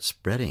can start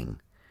spreading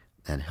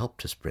and help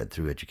to spread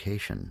through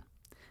education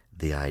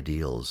the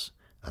ideals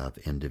of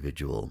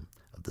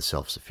the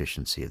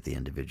self-sufficiency of the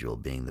individual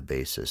being the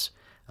basis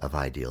of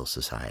ideal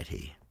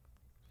society.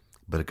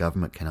 But a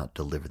government cannot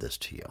deliver this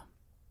to you.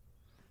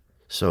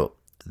 So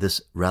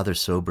this rather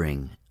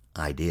sobering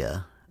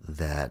idea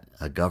that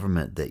a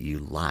government that you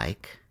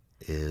like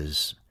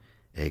is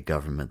a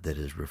government that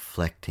is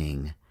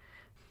reflecting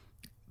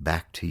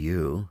back to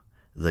you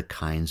the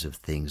kinds of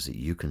things that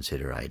you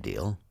consider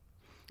ideal,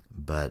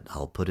 but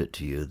I'll put it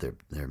to you,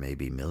 there may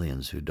be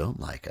millions who don't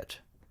like it.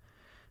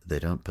 They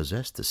don't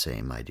possess the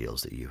same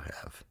ideals that you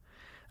have.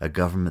 A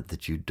government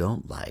that you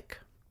don't like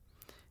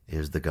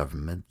is the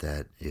government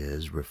that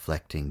is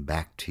reflecting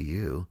back to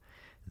you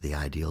the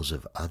ideals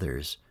of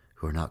others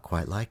who are not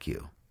quite like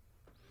you.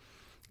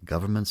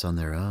 Governments on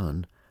their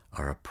own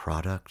are a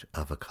product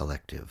of a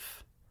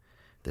collective.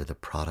 They're the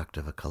product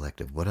of a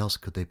collective. What else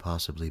could they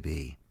possibly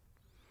be?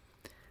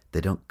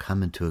 They don't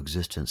come into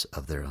existence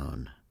of their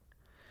own.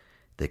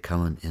 They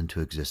come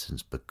into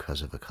existence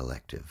because of a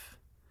collective,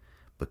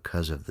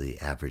 because of the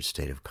average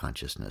state of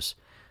consciousness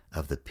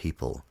of the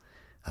people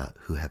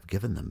who have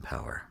given them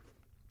power.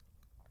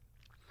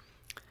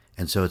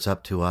 And so it's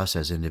up to us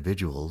as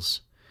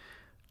individuals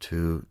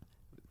to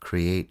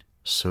create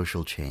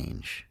social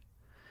change.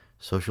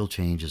 Social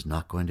change is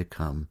not going to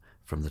come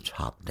from the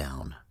top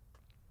down.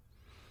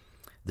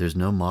 There's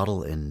no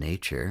model in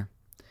nature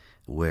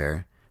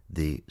where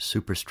the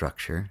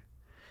superstructure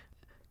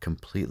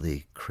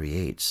completely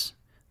creates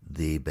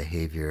the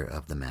behavior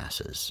of the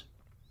masses.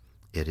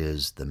 It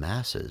is the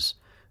masses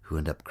who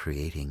end up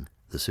creating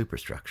the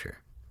superstructure.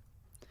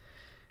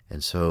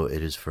 And so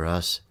it is for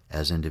us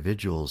as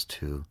individuals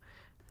to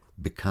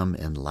become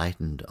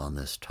enlightened on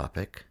this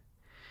topic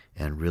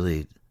and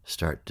really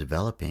start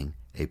developing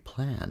a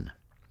plan.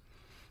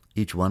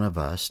 Each one of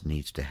us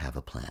needs to have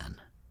a plan.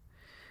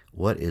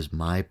 What is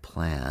my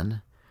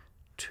plan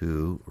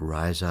to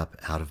rise up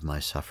out of my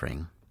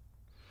suffering?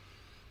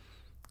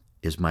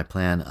 Is my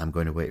plan, I'm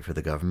going to wait for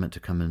the government to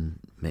come and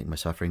make my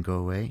suffering go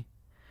away?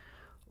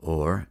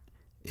 Or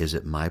is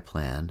it my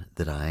plan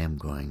that I am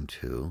going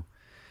to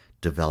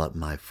develop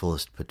my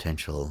fullest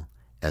potential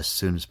as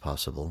soon as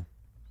possible,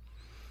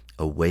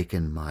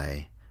 awaken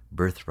my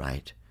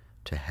birthright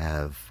to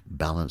have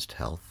balanced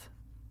health,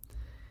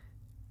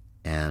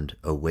 and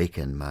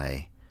awaken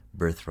my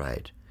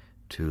birthright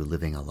to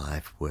living a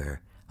life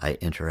where I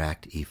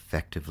interact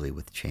effectively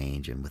with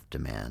change and with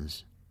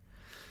demands?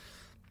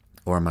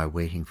 Or am I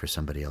waiting for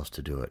somebody else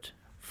to do it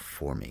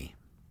for me?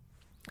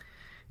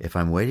 If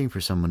I'm waiting for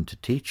someone to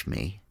teach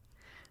me,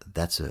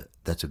 that's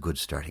a good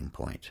starting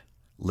point.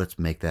 Let's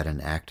make that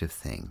an active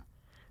thing.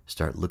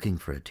 Start looking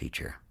for a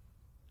teacher.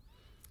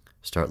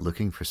 Start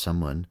looking for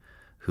someone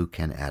who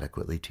can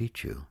adequately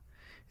teach you.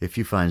 If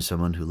you find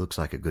someone who looks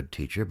like a good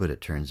teacher, but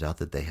it turns out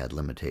that they had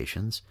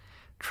limitations,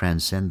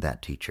 transcend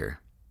that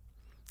teacher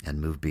and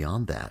move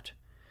beyond that.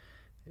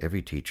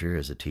 Every teacher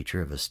is a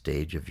teacher of a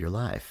stage of your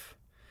life.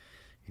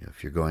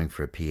 If you're going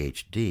for a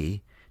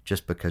PhD,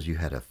 just because you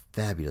had a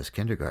fabulous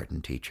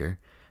kindergarten teacher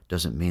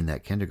doesn't mean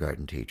that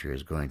kindergarten teacher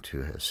is going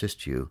to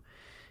assist you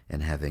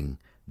in having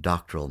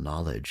doctoral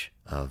knowledge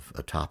of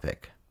a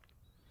topic.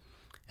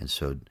 And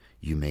so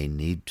you may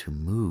need to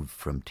move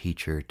from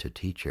teacher to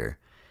teacher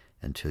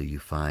until you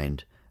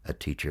find a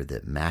teacher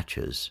that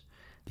matches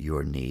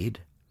your need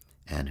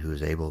and who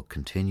is able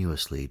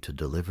continuously to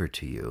deliver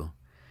to you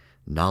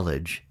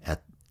knowledge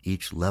at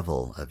each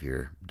level of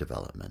your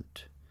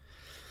development.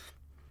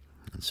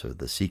 And so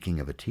the seeking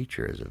of a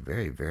teacher is a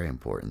very, very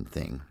important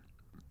thing,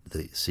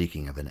 the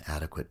seeking of an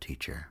adequate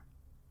teacher.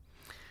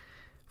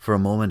 For a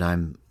moment,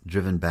 I'm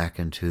driven back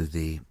into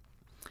the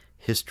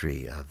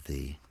history of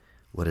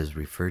what is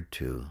referred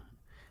to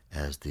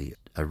as the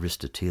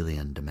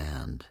Aristotelian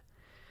demand.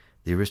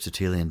 The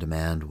Aristotelian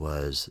demand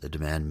was a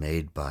demand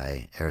made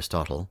by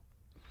Aristotle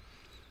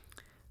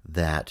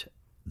that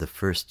the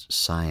first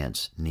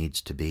science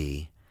needs to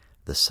be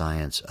the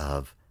science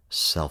of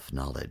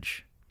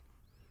self-knowledge.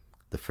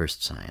 The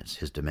first science,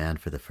 his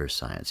demand for the first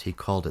science. He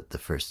called it the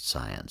first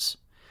science.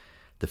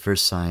 The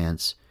first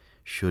science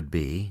should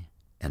be,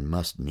 and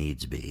must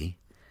needs be,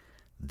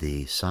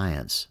 the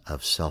science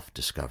of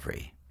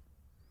self-discovery.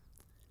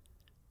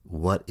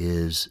 What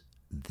is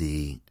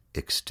the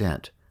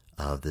extent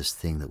of this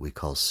thing that we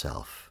call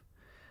self?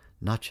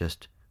 Not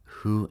just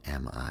who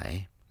am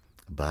I,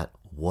 but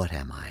what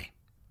am I?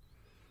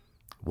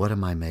 What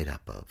am I made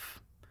up of?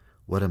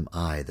 What am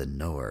I, the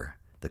knower,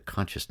 the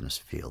consciousness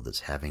field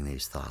that's having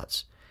these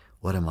thoughts?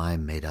 What am I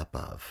made up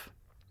of?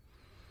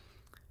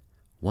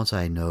 Once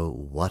I know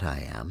what I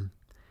am,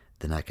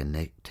 then I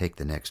can take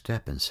the next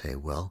step and say,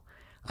 well,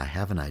 I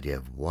have an idea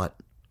of what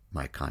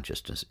my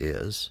consciousness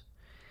is,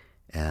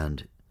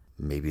 and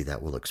maybe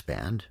that will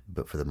expand,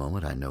 but for the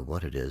moment I know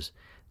what it is.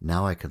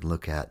 Now I can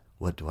look at,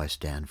 what do I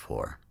stand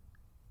for?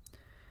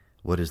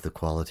 What is the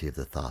quality of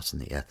the thoughts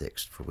and the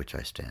ethics for which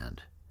I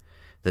stand?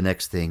 The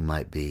next thing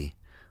might be,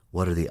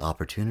 what are the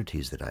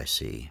opportunities that I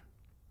see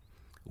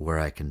where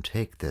I can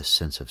take this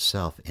sense of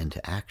self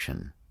into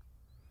action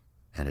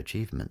and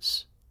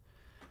achievements?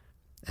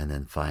 And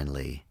then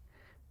finally,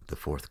 the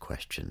fourth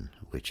question,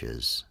 which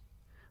is,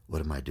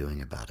 what am I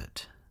doing about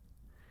it?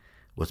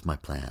 What's my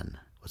plan?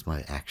 What's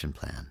my action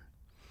plan?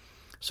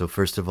 So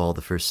first of all,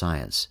 the first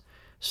science,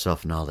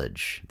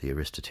 self-knowledge, the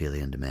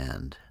Aristotelian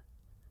demand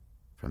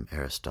from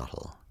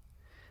Aristotle.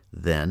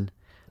 Then,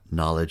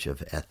 knowledge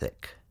of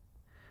ethic,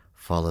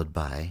 followed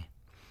by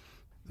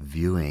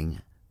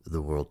viewing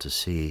the world to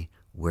see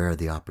where are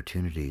the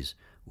opportunities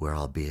where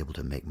I'll be able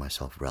to make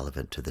myself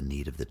relevant to the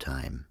need of the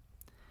time.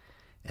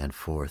 And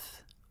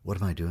fourth,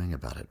 what am I doing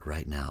about it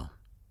right now?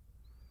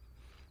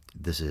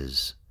 This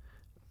is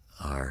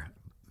our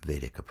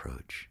Vedic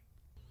approach.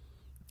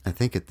 I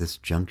think at this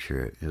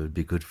juncture it would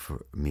be good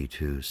for me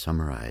to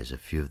summarize a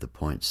few of the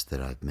points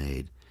that I've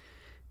made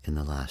in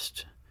the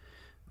last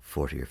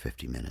 40 or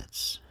 50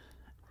 minutes.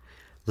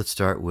 Let's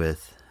start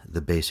with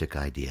the basic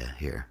idea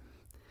here,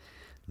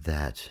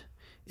 that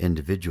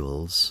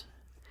individuals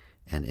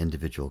and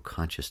individual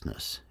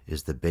consciousness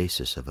is the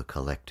basis of a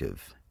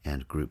collective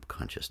and group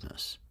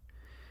consciousness.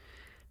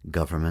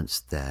 Governments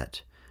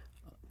that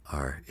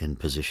are in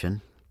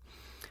position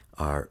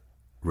are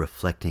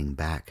reflecting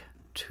back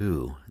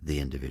to the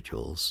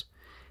individuals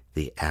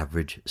the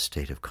average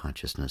state of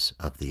consciousness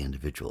of the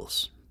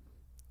individuals.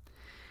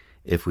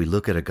 If we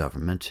look at a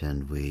government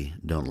and we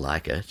don't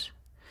like it,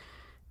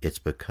 it's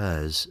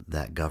because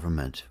that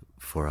government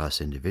for us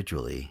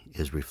individually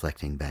is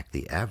reflecting back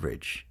the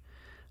average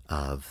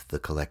of the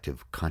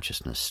collective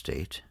consciousness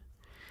state.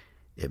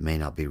 It may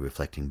not be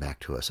reflecting back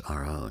to us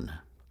our own.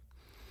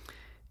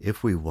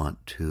 If we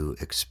want to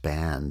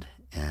expand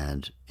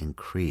and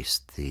increase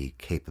the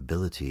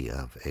capability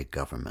of a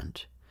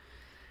government,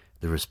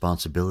 the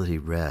responsibility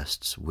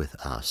rests with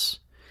us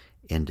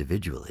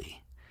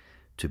individually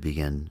to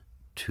begin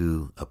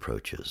two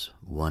approaches.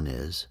 One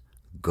is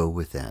go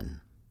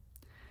within.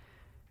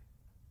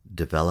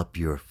 Develop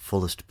your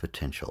fullest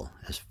potential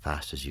as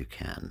fast as you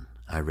can.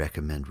 I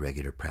recommend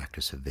regular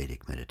practice of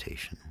Vedic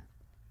meditation.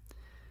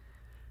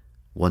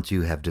 Once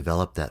you have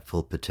developed that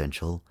full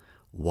potential,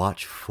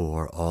 watch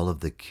for all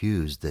of the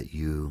cues that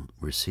you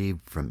receive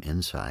from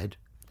inside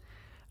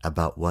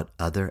about what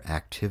other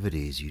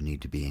activities you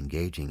need to be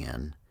engaging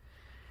in.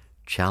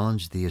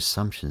 Challenge the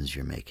assumptions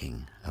you're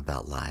making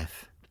about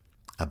life,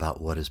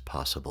 about what is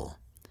possible.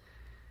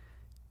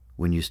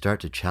 When you start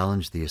to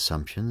challenge the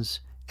assumptions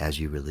as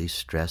you release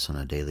stress on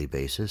a daily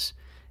basis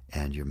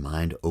and your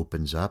mind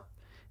opens up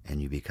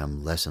and you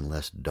become less and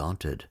less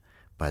daunted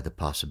by the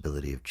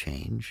possibility of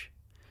change,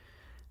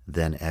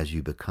 then as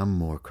you become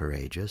more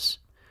courageous,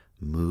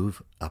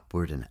 move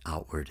upward and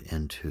outward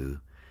into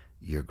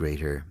your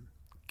greater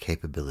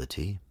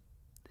capability.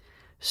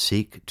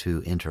 Seek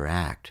to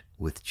interact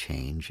with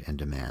change and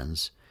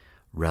demands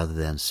rather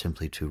than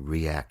simply to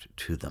react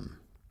to them.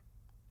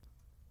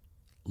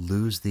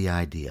 Lose the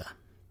idea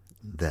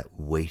that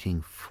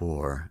waiting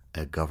for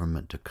a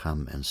government to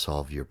come and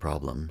solve your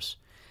problems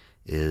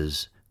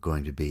is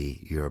going to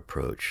be your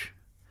approach,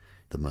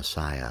 the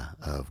Messiah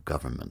of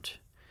government.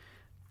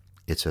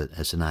 It's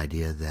an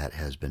idea that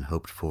has been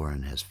hoped for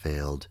and has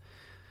failed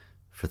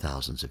for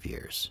thousands of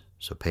years.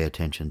 So pay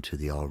attention to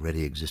the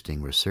already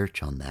existing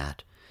research on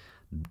that,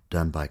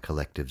 done by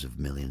collectives of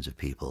millions of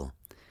people.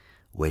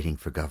 Waiting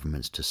for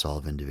governments to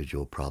solve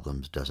individual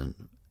problems doesn't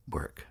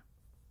work.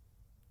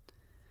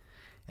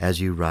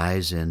 As you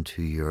rise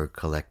into your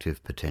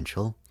collective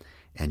potential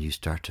and you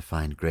start to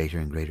find greater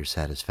and greater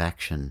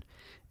satisfaction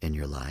in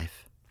your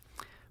life,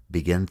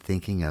 begin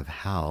thinking of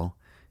how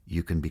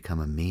you can become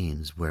a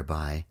means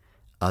whereby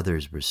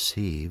others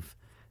receive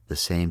the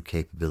same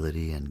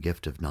capability and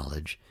gift of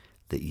knowledge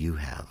that you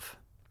have.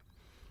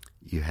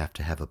 You have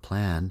to have a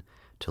plan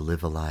to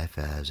live a life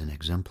as an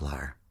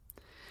exemplar.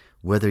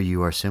 Whether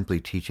you are simply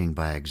teaching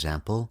by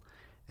example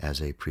as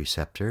a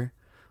preceptor,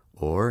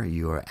 or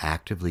you are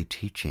actively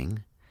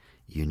teaching,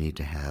 you need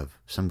to have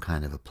some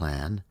kind of a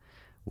plan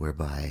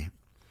whereby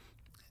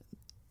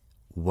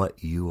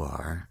what you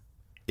are,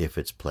 if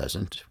it's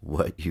pleasant,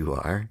 what you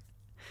are,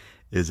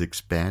 is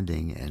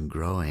expanding and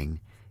growing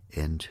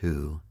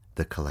into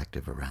the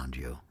collective around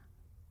you.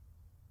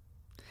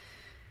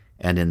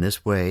 And in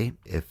this way,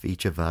 if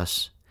each of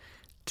us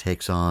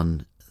takes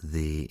on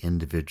the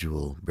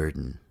individual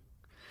burden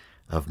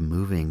of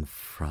moving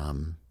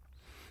from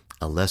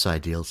a less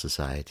ideal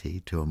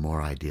society to a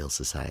more ideal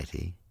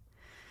society,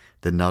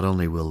 then not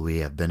only will we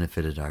have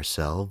benefited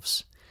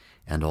ourselves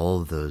and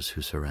all of those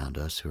who surround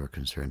us who are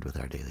concerned with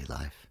our daily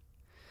life,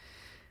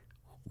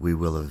 we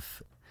will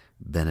have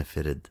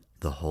benefited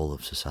the whole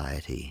of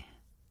society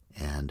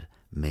and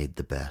made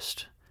the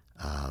best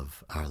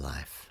of our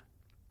life.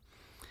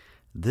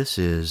 This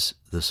is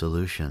the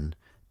solution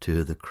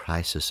to the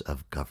crisis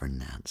of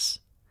governance.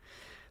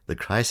 The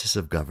crisis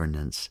of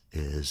governance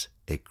is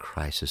a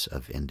crisis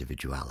of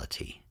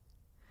individuality.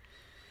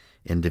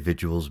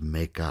 Individuals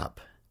make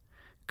up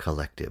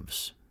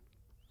collectives.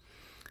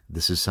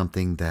 This is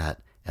something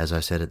that, as I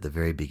said at the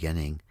very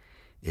beginning,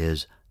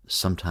 is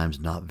sometimes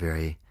not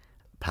very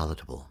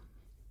palatable.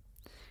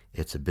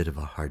 It's a bit of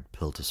a hard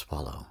pill to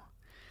swallow,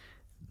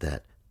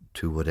 that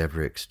to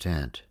whatever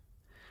extent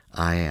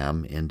I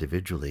am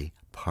individually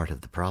part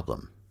of the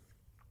problem.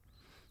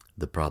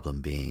 The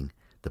problem being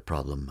the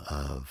problem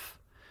of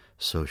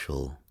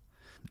social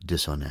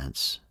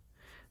dissonance,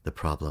 the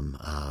problem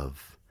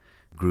of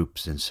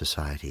groups in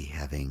society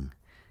having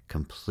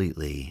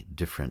completely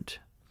different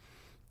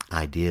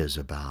ideas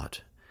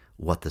about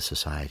what the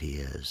society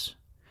is.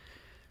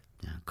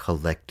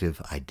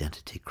 Collective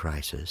identity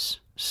crisis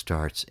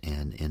starts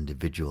in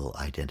individual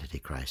identity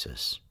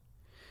crisis.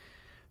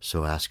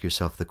 So ask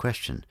yourself the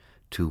question,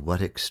 to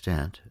what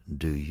extent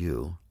do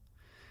you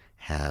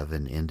have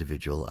an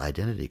individual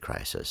identity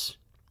crisis?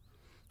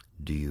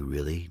 Do you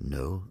really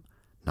know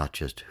not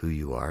just who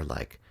you are,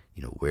 like,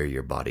 where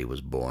your body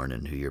was born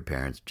and who your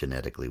parents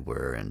genetically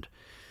were and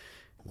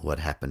what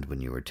happened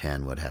when you were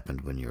 10, what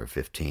happened when you were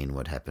 15,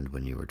 what happened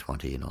when you were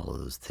 20, and all of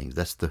those things.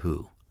 That's the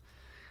who.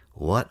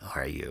 What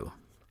are you?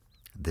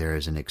 There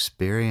is an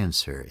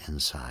experiencer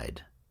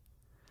inside.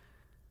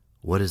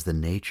 What is the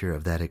nature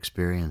of that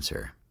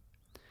experiencer?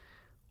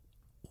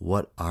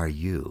 What are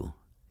you?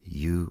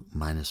 You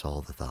minus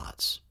all the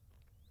thoughts.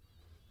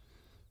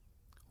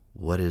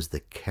 What is the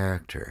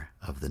character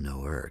of the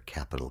knower,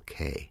 capital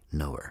K,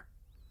 knower?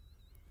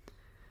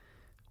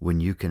 When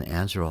you can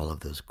answer all of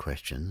those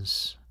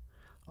questions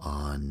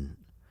on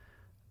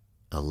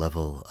a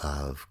level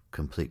of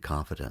complete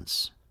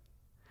confidence,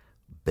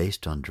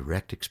 based on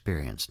direct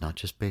experience, not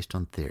just based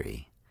on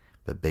theory,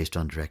 but based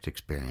on direct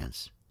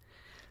experience,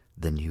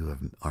 then you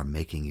are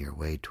making your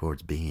way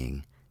towards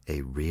being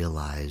a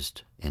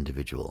realized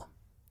individual.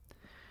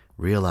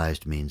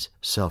 Realized means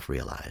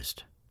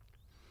self-realized.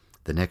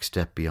 The next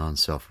step beyond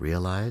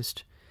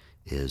self-realized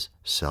is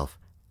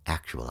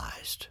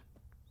self-actualized.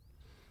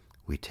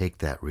 We take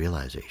that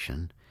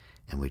realization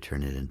and we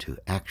turn it into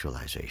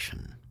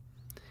actualization.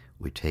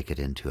 We take it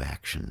into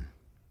action.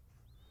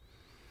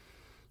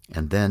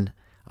 And then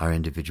our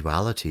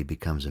individuality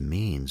becomes a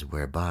means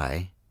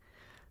whereby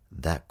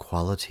that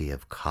quality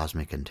of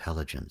cosmic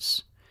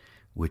intelligence,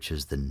 which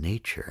is the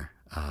nature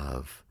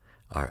of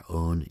our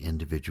own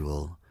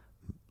individual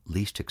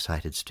least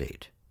excited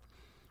state,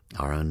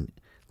 our own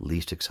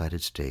least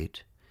excited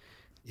state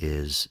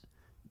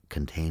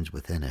contains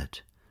within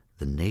it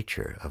the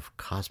nature of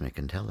cosmic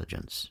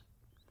intelligence.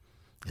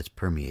 It's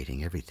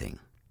permeating everything.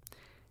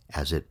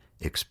 As it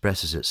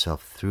expresses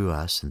itself through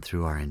us and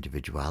through our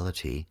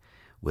individuality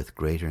with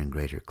greater and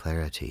greater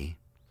clarity,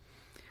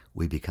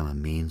 we become a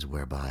means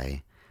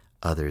whereby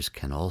others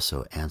can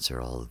also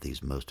answer all of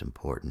these most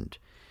important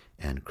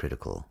and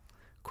critical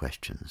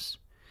questions.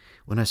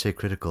 When I say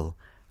critical,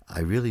 I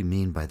really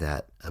mean by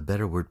that, a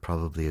better word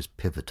probably is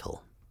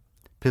pivotal.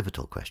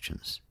 Pivotal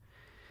questions.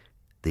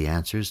 The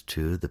answers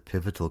to the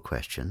pivotal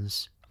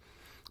questions,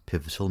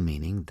 pivotal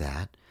meaning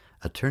that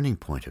a turning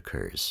point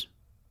occurs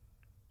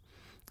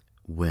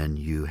when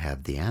you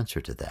have the answer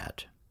to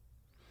that.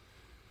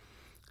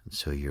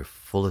 So your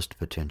fullest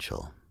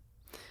potential.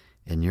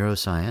 In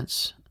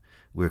neuroscience,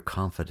 we're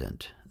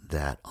confident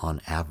that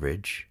on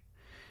average,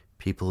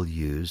 people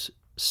use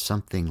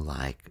something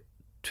like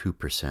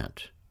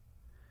 2%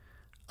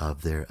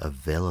 of their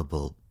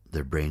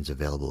brain's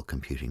available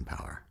computing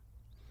power.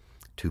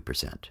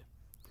 2%.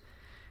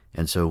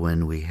 And so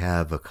when we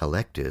have a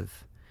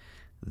collective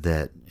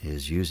that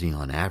is using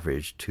on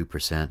average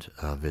 2%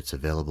 of its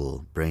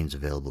brain's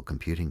available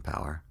computing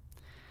power,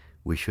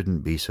 we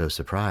shouldn't be so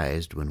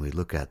surprised when we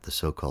look at the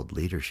so-called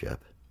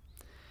leadership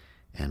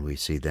and we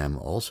see them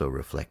also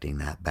reflecting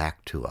that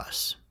back to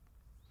us.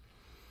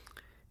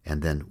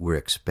 And then we're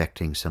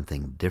expecting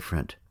something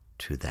different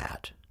to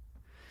that.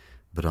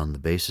 But on the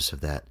basis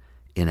of that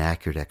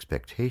inaccurate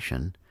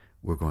expectation,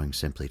 we're going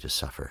simply to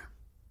suffer.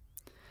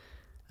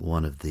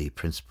 One of the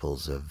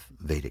principles of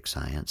Vedic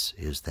science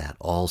is that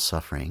all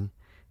suffering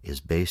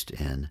is based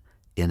in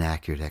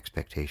inaccurate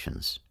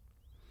expectations.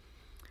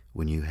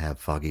 When you have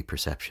foggy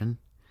perception,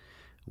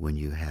 when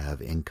you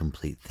have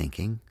incomplete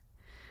thinking,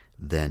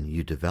 then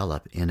you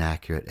develop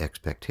inaccurate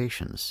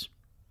expectations.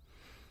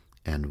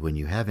 And when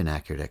you have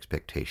inaccurate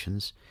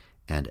expectations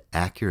and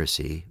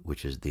accuracy,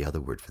 which is the other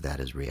word for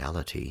that is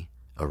reality,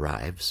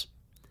 arrives,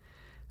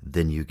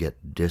 then you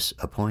get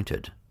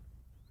disappointed.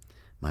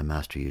 My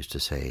master used to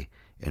say,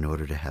 in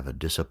order to have a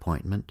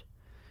disappointment,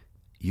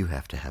 you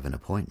have to have an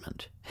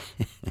appointment.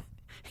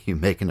 You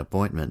make an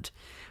appointment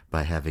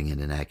by having an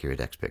inaccurate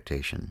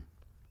expectation.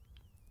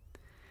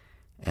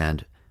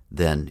 And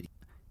then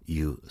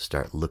you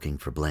start looking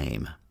for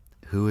blame.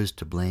 Who is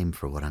to blame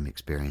for what I'm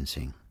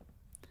experiencing?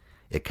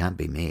 It can't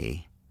be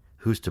me.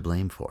 Who's to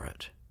blame for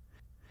it?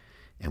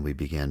 And we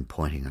begin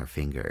pointing our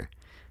finger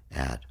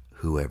at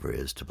whoever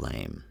is to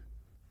blame.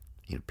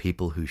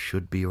 People who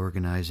should be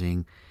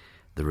organizing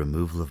the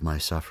removal of my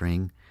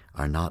suffering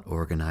are not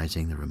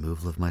organizing the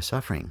removal of my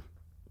suffering.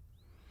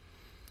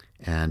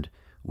 And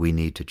we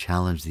need to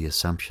challenge the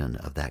assumption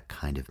of that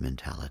kind of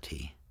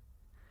mentality.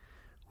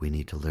 We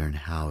need to learn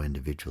how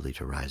individually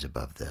to rise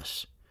above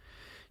this.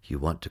 You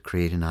want to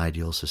create an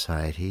ideal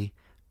society,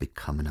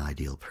 become an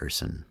ideal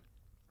person.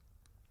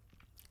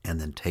 And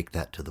then take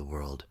that to the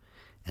world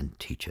and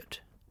teach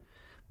it,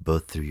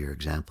 both through your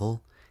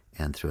example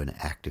and through an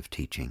active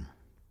teaching.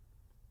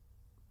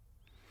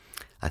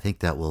 I think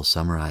that will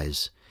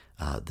summarize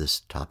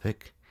this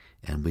topic,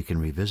 and we can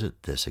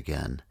revisit this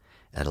again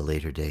at a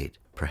later date.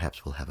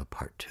 Perhaps we'll have a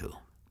part 2.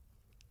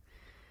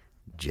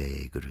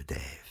 Jai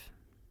Gurudev.